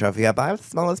holding that trophy up. I have the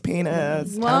smallest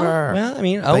penis Well- ever. Well, I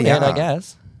mean, But own it, I yeah.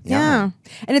 guess. Yeah.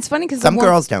 And it's funny because Some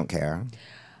girls don't care.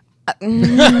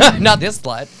 Not this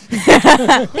slut.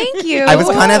 Thank you. I was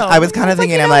kind of That's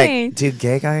thinking, okay. I'm like, do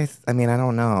gay guys? I mean, I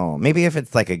don't know. Maybe if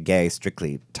it's like a gay,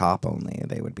 strictly top only,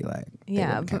 they would be like, they Yeah,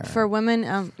 wouldn't but care. for women,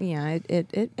 yeah,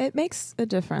 it makes a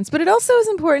difference. But it also is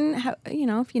important, how, you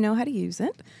know, if you know how to use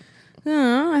it.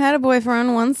 I had a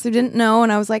boyfriend once who didn't know,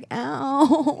 and I was like,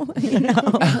 "Ow!" You know,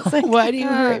 I was like, Why do you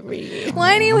hurt me?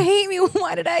 Why do you hate me?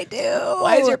 What did I do?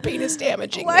 Why is your penis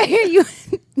damaging Why me? are you?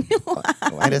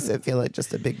 Why does it feel like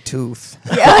just a big tooth?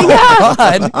 Yeah.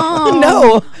 God.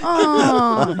 No.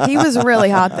 Oh, he was really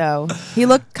hot though. He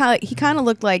kind of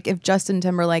looked like if Justin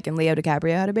Timberlake and Leo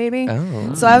DiCaprio had a baby.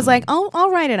 Oh. So I was like, oh, I'll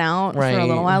write it out for a Right.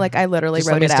 little while. Like I literally Just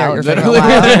let wrote me it stare at out your for a face.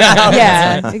 while.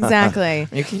 Yeah, exactly.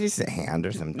 You can use a hand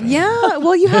or something. Yeah.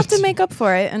 Well, you have to make up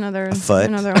for it. Another foot?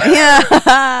 Another.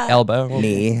 Yeah. Elbow.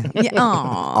 Knee, Yeah.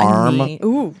 Aw, Arm. knee.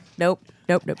 Ooh. Nope.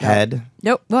 head,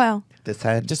 Nope. Well. this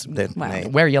head. Just nay.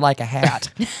 wear you like a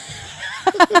hat.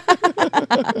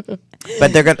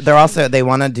 But they're also they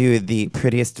want to do the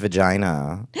prettiest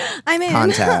vagina I'm in.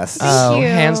 contest. Oh, you.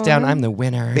 hands down, I'm the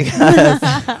winner.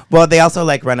 Well, they also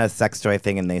like run a sex toy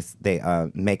thing, and they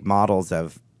make models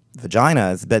of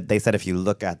vaginas. But they said if you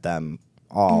look at them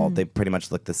all, they pretty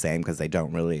much look the same because they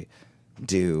don't really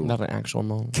do Not an actual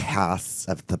mold. casts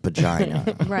of the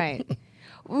vagina. Right.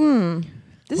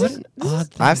 This What is an odd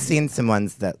thing. I've seen some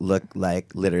ones that look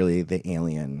like literally the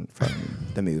alien from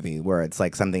the movie, where it's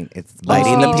like something, it's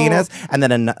biting the penis, and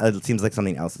then it seems like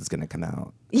something else is going to come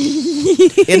out.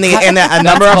 in a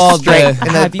number of called straight the-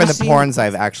 in have the you seen- porns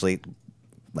I've actually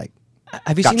like.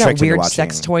 Have you got seen that tricked into weird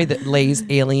sex watching. toy that lays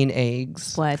alien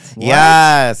eggs? what?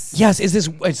 Yes. Yes,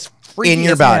 it's freaky In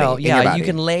your as body, hell. in Yeah, your body. you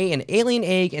can lay an alien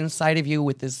egg inside of you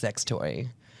with this sex toy.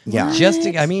 Yeah. Just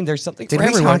to, I mean, there's something Did for we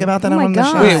everyone. talk about that Oh my on the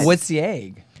God. show? Wait, what's the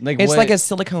egg? Like It's what- like a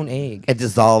silicone egg. It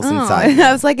dissolves Oh, inside.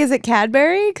 I was like, is it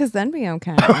Cadbury? Because then be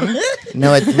okay.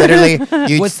 No, it's literally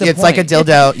What's the it's like a point?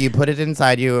 dildo. You put it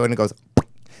inside you, and it goes,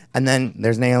 and then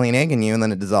there's an alien egg in you, and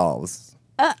then it dissolves.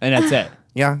 and that's it.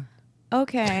 Yeah.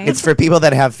 Okay. It's for people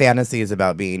that have fantasies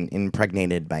about being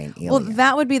impregnated by an alien. well,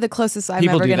 that would be the closest I'm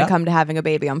People ever do going to that? come to having a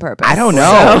baby on purpose. I don't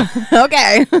know.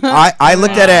 Okay. I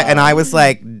looked at it and I was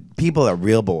like, people are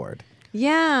real bored.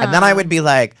 Yeah. And then I would be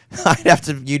like,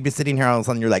 you'd be sitting here all of a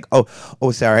sudden, you're like, oh,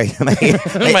 sorry. my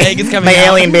egg is coming My out.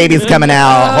 alien baby's coming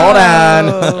out. Hold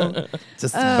Oh. on.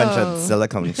 Just a bunch of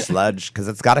silicone sludge because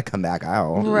it's got to come back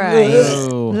out. Right.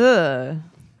 Oh. Ugh.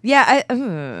 Yeah,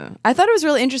 I thought it was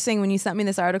really interesting when you sent me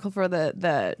this article for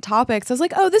the topics. I was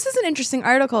like, oh, this is an interesting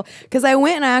article because I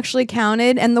went and I actually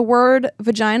counted, and the word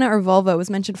vagina or vulva was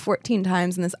mentioned 14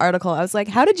 times in this article. I was like,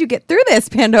 how did you get through this,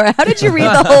 Pandora? How did you read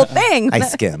the whole thing? I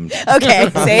skimmed. Okay,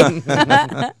 see?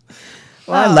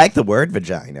 Well, I like the word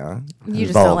vagina. You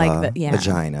just vulva, don't like the- yeah.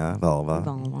 Vagina, vulva.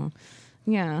 Vulva.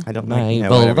 Yeah. I don't My like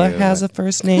vulva whatever you has a like.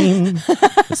 first name.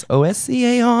 It's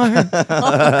OSCAR.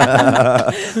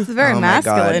 It's very Oh my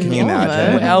masculine. God, can you vulva.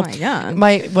 imagine? Oh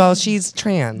my God. Well, she's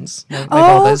trans. My Oh,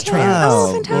 vulva is okay. trans. Oh,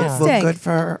 Well, fantastic. good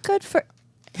for Good for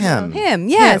him. him.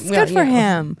 Yes, Yeah, good for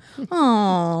yeah. him.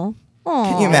 Oh.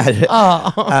 Can you imagine?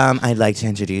 Oh. I'd like to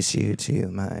introduce you to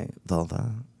my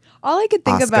vulva. All I could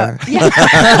think Oscar. about, yeah.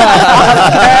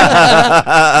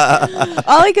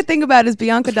 All I could think about is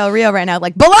Bianca Del Rio right now,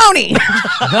 like baloney.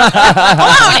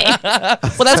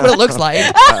 Well, that's what it looks like.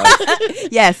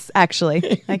 Yes,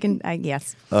 actually,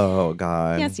 yes, Oh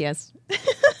God. yes.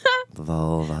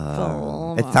 Vulva.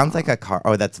 Vulva. It sounds like a car.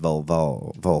 Oh, that's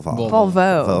Volvo. Volvo.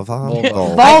 Volvo.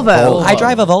 Volvo. Volvo. I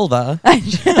drive a vulva. I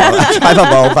drive a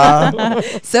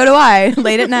Volvo. So do I.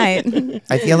 Late at night.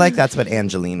 I feel like that's what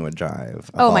Angeline would drive.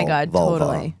 a Oh my God, Volvo.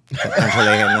 totally.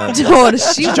 Angeline. Totally.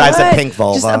 She drives a would. pink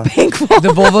Volvo. Just a pink Volvo. The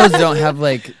Volvos don't have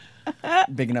like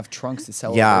big enough trunks to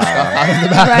sell Yeah. stuff out of the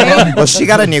back. Right? Well, she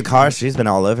got a new car. She's been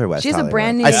all over West She has a Hollywood.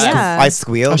 brand new- I, yeah. I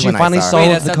squealed Oh, she when finally I saw sold her.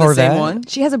 Wait, that's the not Corvette. the same one?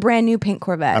 She has a brand new pink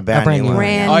Corvette. A brand new one.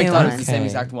 Brand Oh, I new thought it one. was the same Okay.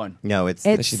 exact one. No, it's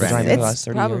It's brand new. the last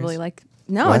 30 probably years. like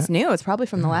no, What? it's new. It's probably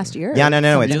from the last year. Yeah,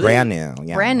 no, it's Really? brand new.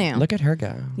 Yeah. brand new. Look at her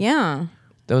go. Yeah,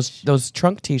 Those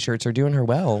trunk T-shirts are doing her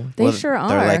well. they Well, sure are.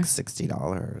 They're like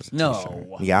 $60.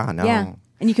 No. Yeah, no. Yeah,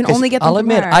 and you can 'Cause only get them. I'll from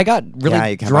admit, her. I got really Yeah,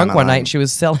 you can drunk buy one them night online. and she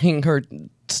was selling her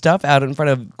stuff out in front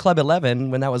of Club 11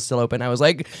 when that was still open. I was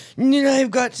like,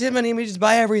 I've got too many, let me just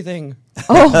buy everything.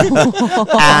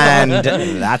 And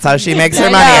that's how she makes her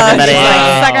money, I know,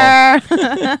 everybody.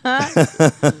 she's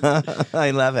like, sucker.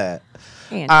 I love it.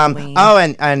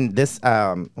 Angeline. And this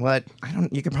what I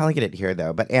don't you can probably get it here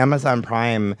though, but Amazon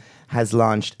Prime has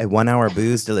launched a 1-hour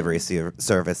booze delivery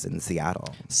service in Seattle.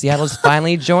 Seattle's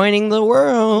finally joining the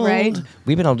world. Right.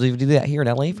 We've been able to do that here in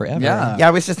LA forever. Yeah. Yeah,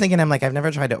 I was just thinking, I'm like, I've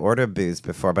never tried to order booze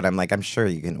before, but I'm like, I'm sure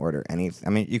you can order anything.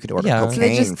 I mean, you could order Yeah. So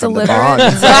they cocaine just from the deliver bong.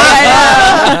 it.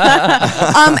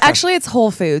 Actually, it's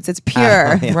Whole Foods. It's pure,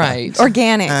 Yeah. Right.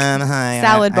 organic. Hi,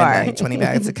 Salad I'd bar. like 20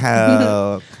 bags of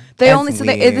Coke. They and only so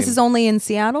weed. this is only in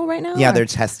Seattle right now. Yeah, or? they're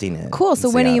testing it. cool. So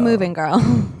in when are you Seattle. moving, girl?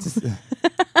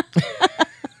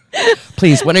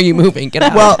 Please, when are you moving? Get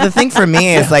out. Well, the thing for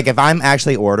me is like if I'm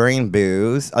actually ordering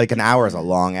booze, like an hour is a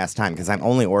long ass time because I'm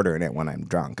only ordering it when I'm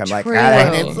drunk. I'm like, True. I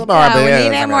need some more Yeah, we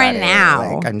booze. need it more already.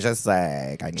 now. Like, I'm just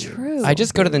like, I need. True. I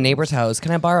just go to the neighbor's house.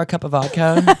 Can I borrow a cup of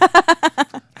vodka?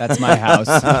 That's my house.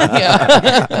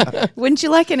 Wouldn't you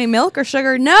like any milk or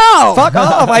sugar? No. Fuck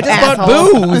off. I just bought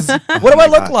Asshole. booze. What do I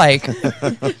look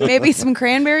like? Maybe some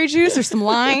cranberry juice or some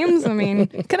limes. I mean,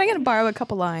 can I borrow a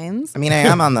couple limes? I mean, I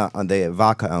am on the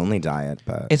vodka only diet,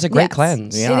 but It's a great Yes.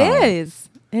 cleanse. Yeah. It is.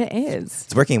 It is.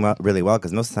 it's working really well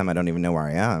because most of the time I don't even know where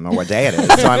I am or what day it is.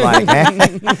 So I'm like,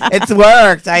 hey, it's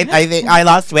worked. I think I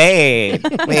lost weight.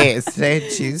 Wait, is today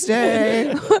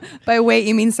Tuesday? By weight,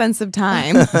 you mean sense of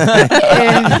time.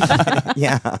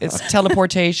 Yeah. It's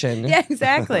teleportation. Yeah,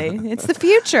 exactly. It's the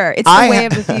future. It's the way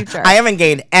of the future. I haven't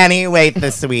gained any weight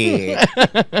this week.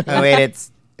 Oh, wait, it's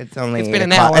only It's been 8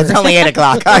 an o'clock. hour. It's only 8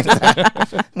 o'clock.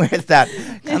 Where's that?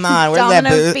 Come on, where's that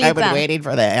Domino's booze? I've been pizza. waiting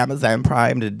for the Amazon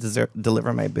Prime to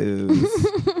deliver my booze.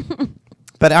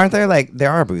 But aren't there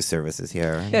are booze services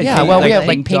here? Yeah, well, we have,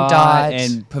 like, Pink Dot.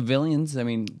 and pavilions. I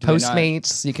mean, do they not-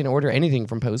 Postmates. You can order anything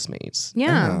from Postmates.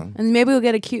 yeah. And maybe we'll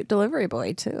get a cute delivery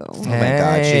boy, too. Oh my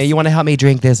God, Hey, she's- you want to help me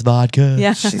drink this vodka?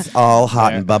 Yeah. She's all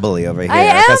hot and bubbly over here. I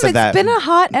am. because of It's that, been a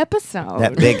hot episode.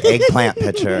 that big eggplant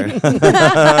picture. It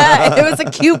was a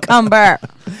cucumber.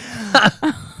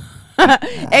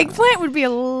 Eggplant would be a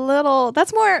little.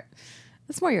 That's more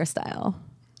your style.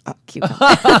 Cucumber.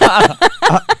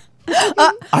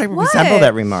 I resemble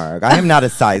that remark. I am not a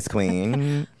size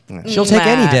queen. She'll take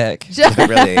any Nah. dick.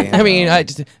 Really. I mean, I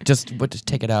just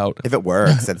take it out. if it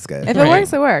works, it's good. If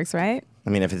Right. it works, right? I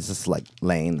mean, if it's just like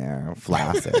laying there,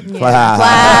 flaccid.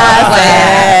 Flaccid.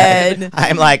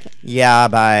 I'm like, yeah,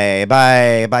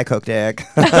 bye, Coke Dick.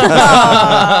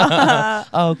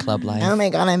 Oh, club life. Oh my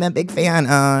God, I'm a big fan.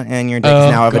 And your dick's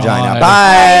Oh, now a God. vagina.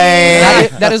 Bye.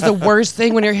 That is the worst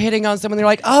thing when you're hitting on someone. They're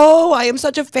like, "Oh, I am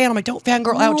such a fan." I'm like, "Don't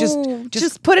fangirl out.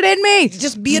 Just put it in me.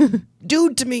 Just be a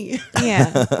dude to me."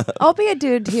 Yeah. I'll be a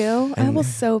dude to you. I will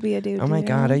so be a dude Oh to my you.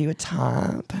 God, are you a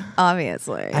top?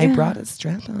 Obviously. I brought a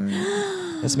strap on.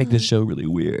 Let's make this show really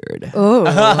weird. Oh.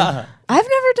 I've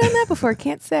never done that before.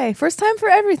 Can't say. First time for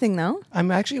everything, though.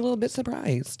 I'm actually a little bit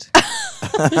surprised.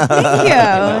 Thank you.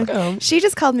 welcome. She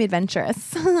just called me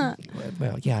adventurous.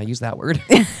 Well, yeah, use that word.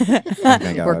 Oh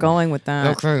my God. We're going with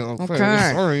that. Okay. Okay.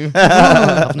 Sorry.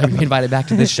 I'll never be invited back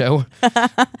to this show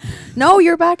No,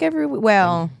 you're back every week.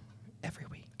 Well, every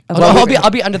week. Well, I'll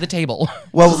be under the table.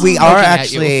 Well, we are Looking at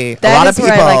actually That a lot is of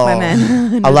where people. I like my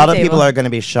men. A lot of Table. people are going to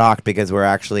be shocked because we're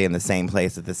actually in the same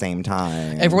place at the same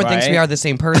time. Everyone thinks we Right? are the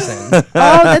same person. oh,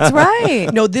 that's right.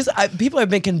 No, people have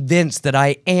been convinced that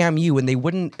I am you, and they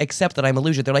wouldn't accept that I'm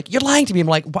Allusia. They're like, "You're lying to me." I'm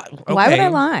like, "What? Okay. Why would I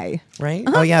lie? Right?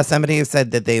 Oh yeah, somebody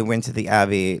said that they went to the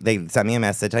Abbey. They sent me a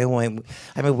message. I've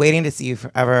been waiting to see you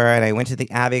forever, and I went to the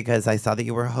Abbey because I saw that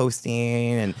you were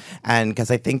hosting, and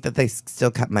because I think that they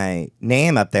still kept my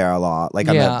name up there a lot, like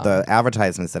Yeah. on the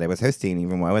advertisements that I was hosting,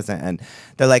 even when I wasn't. And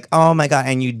they're like, "Oh my God!"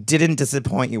 And you didn't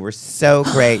disappoint. You were so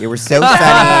great. You were so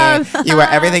funny. You were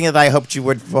everything that I hoped you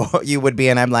would be.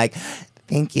 And I'm like,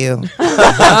 thank you. 'Cause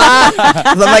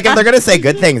I'm like, if they're gonna say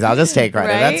good things, I'll just take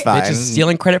credit. Right? That's fine. Bitch is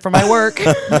stealing credit for my work.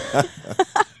 Wow.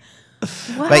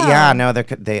 But yeah, no,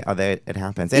 it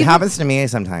happens. It happens to me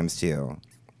sometimes too.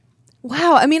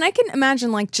 Wow. I mean, I can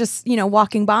imagine like just,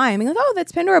 walking by and being like, oh,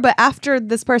 that's Pandora. But after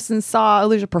this person saw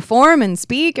Allusia perform and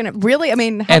speak, and it really, I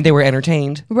mean, And they were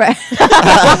entertained. right.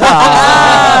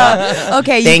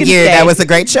 Okay. You Thank can you. stay. That was a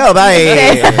great show.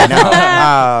 Bye.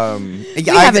 We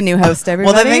have a new host,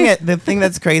 everybody. Well, the thing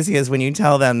that's crazy is when you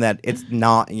tell them that it's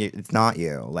not you.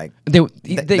 Like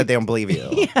that they don't believe you.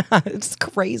 Yeah, it's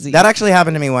crazy. That actually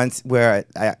happened to me once, where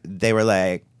they were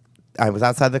like, I was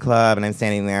outside the club and I'm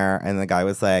standing there, and the guy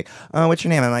was like, "Oh, what's your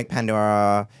name?" I'm like,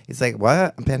 "Pandora." He's like,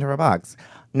 "What? I'm Pandora Boxx."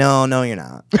 No, you're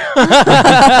not.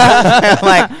 I'm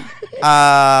like,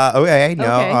 okay, no.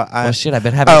 Okay. oh shit! I've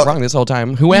been having it wrong this whole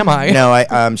time. Who am I?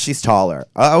 No, she's taller.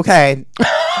 Okay.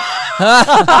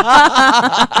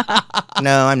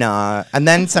 No, I'm not. And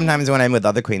then sometimes when I'm with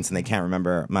other queens and they can't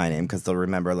remember my name because they'll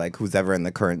remember like who's ever in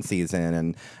the current season.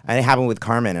 And it happened with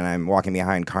Carmen, and I'm walking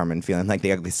behind Carmen feeling like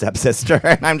the ugly stepsister.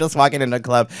 And I'm just walking into a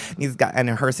club, and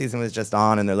her season was just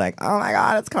on, and they're like, "Oh my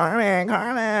God, it's Carmen.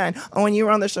 Oh, and you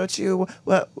were on the show too.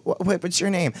 What's your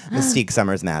name?" Mystique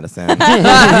Summers Madison.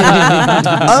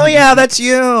 Oh yeah, that's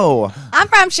you. I'm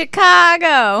from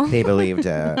Chicago. They believed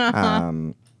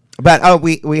it. But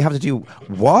we have to do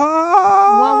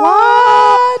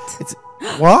What? It's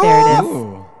what? There it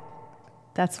is.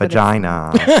 That's what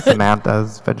Vagina.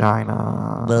 Samantha's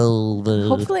vagina.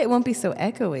 Hopefully it won't be so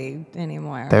echoey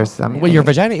anymore. There's some. Well, your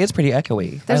vagina is pretty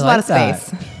echoey. There's I a lot like of that.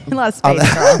 space. A lot of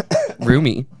space, girl.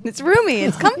 Roomy. It's roomy.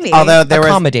 It's comfy. Although there was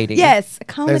Accommodating. yes,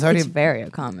 There's already- it's very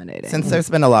accommodating. since there's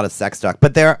been a lot of sex talk,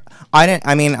 but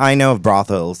I know of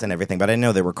brothels and everything, but I didn't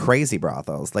know there were crazy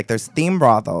brothels. Like there's theme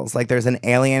brothels. Like there's an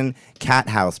alien cat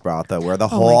house brothel where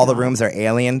all the rooms are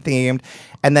alien themed.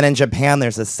 And then in Japan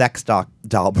there's a sex doll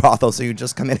brothel, so you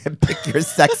just come in and pick your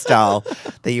sex doll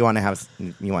that you want to have.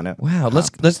 You want to. Wow. Let's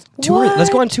tour. Let's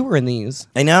go on tour in these.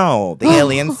 I know the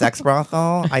alien sex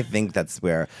brothel. I think that's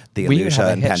where the We would have Allusia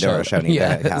a and hit Pandora show. show need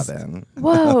Yes. to happen.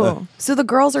 Whoa. So the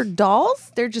girls are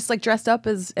dolls? They're just like dressed up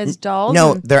as dolls?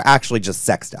 No, and- they're actually just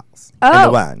sex dolls. Oh. In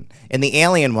the one. In the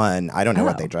alien one, I don't know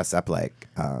what they dress up like.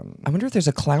 I wonder if there's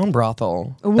a clown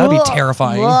brothel. That'd be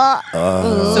terrifying.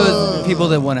 So people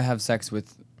that want to have sex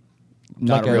with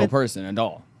not Like a real a- person, a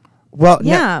doll. Well,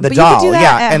 Yeah, the but you could doll, do that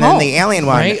yeah, at and home. then the alien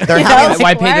one, Right? they're Yeah. having.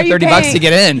 Like, Why why are pay the you $30 to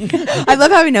paying? get in? I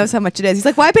love how he knows how much it is. He's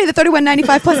like, why pay the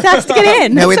 $31.95 plus tax to get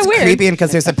in? No, That's it's so weird. creepy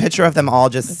because there's a picture of them all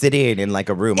just sitting in like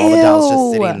a room, all the dolls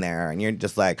just Ew. sitting there, and you're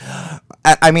just like,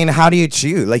 I mean, how do you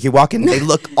choose? Like you walk in, they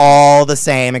look all the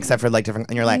same except for like different,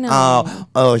 and you're like, No.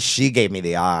 oh, she gave me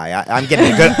the eye. I'm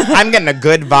getting a good, I'm getting a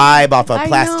good vibe off of I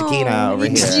Plasticina know. over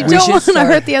You here. We don't should want to start-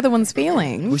 hurt the other one's We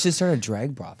feelings. should start a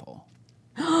drag brothel.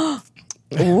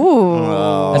 Ooh.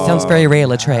 That sounds very Ray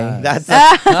Latre. That's,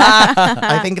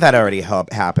 I think that already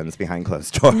happens behind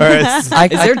closed doors. Is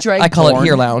there drag I call porn? it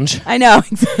Here Lounge. I know.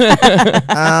 There's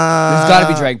got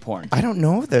to be drag porn. I don't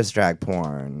know if there's drag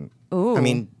porn. Ooh. I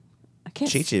mean, I can't.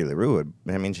 Chi LaRue would.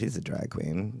 I mean, she's a drag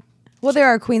queen. Well, there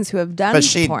are queens who have done But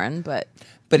she- porn, but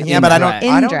But Yeah, in but drag. In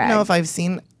I don't drag. know if I've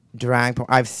seen drag porn.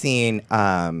 I've seen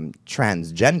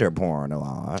transgender porn a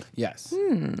lot. Yes.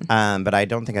 But I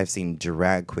don't think I've seen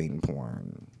drag queen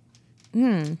porn.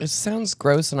 It sounds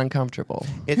gross and uncomfortable.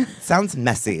 It sounds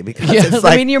messy because Yeah, it's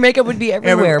like. I mean, your makeup would be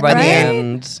everywhere by the Right?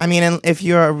 end. I mean, and if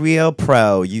you're a real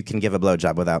pro, you can give a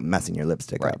blowjob without messing your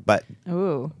lipstick up. But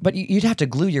ooh, But you'd have to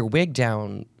glue your wig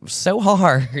down so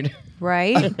hard.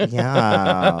 right?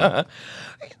 yeah,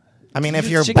 I mean, if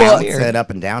you're She gets bouncing weird. it up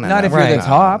and down, Not if enough, you're the Right.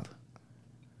 top.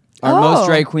 Are Oh. most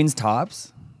drag queens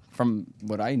tops? From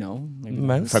what I know. Maybe.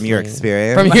 from your Mostly.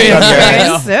 experience. From your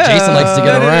Yes, sir. Jason likes to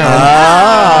get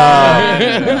around.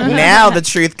 Oh, now the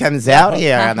truth comes out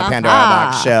here on the Pandora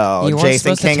Boxx show. You weren't Jason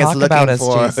supposed to King is talk looking about us,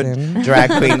 for Jason. drag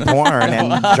queen porn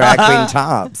and drag queen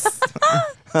tops.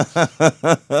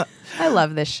 I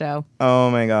love this show. Oh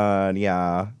my god,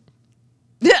 yeah.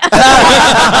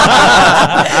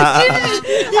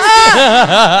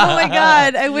 Oh my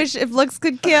god! I wish if looks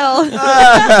could kill.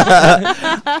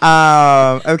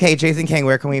 Okay, Jason King,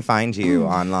 where can we find you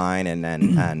online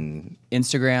and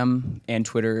Instagram and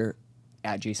Twitter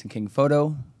at Jason King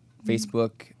Photo.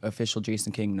 Facebook, official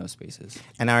Jason King, no spaces.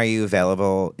 and are you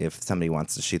available if somebody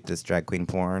wants to shoot this drag queen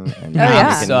porn? And yeah. we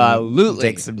can Absolutely.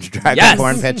 take some drag Yes. queen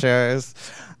porn pictures.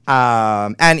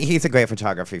 And he's a great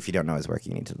photographer. If you don't know his work,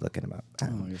 you need to look him up.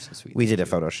 Oh, you're so sweet. We did a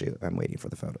photo shoot. I'm waiting for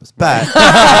the photos, but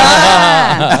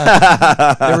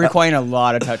They're requiring a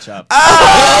lot of touch up.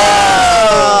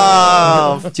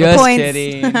 oh, Just Points.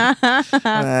 kidding. Zing.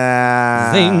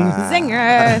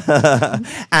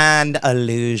 Zinger. And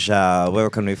Allusia, where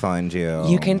can we find you?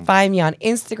 You can find me on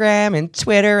Instagram and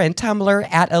Twitter and Tumblr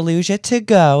at Allusia to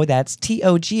go. That's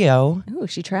TOGO. Ooh,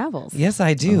 she travels. Yes,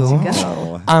 I do.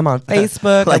 Oh. I'm on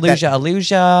Facebook, Like that.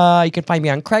 Allusia. You can find me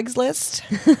on Craigslist.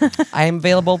 I am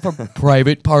available for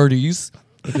private parties.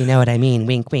 If you know what I mean.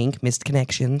 Wink, wink. Missed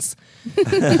connections.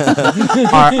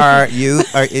 Are you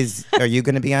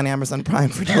going to be on Amazon Prime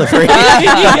for delivery?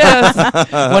 Yes.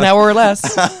 1 hour or less.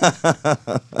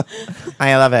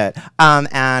 I love it.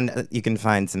 And you can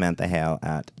find Samantha Hale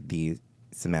at the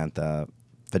Samantha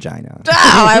Vagina. Oh,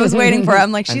 I was waiting for it.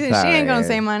 I'm like, she ain't sorry. gonna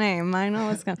say my name. I know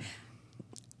it's gonna.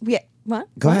 Yeah. What?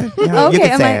 Go ahead. Yeah, Okay. you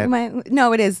can say it.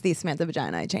 No, it is the Samantha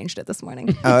Vagina. I changed it this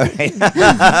morning. All right.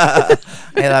 I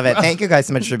love it. Thank you guys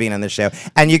so much for being on the show.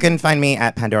 And you can find me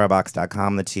at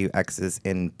pandoraboxx.com, the 2 X's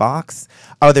in box.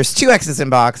 Oh, there's 2 X's in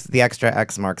box. The extra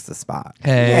X marks the spot.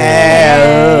 Hey.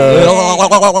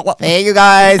 Thank you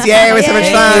guys. Yay, it was so much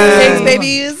fun. Thanks,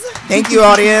 babies. Thank you,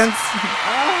 audience.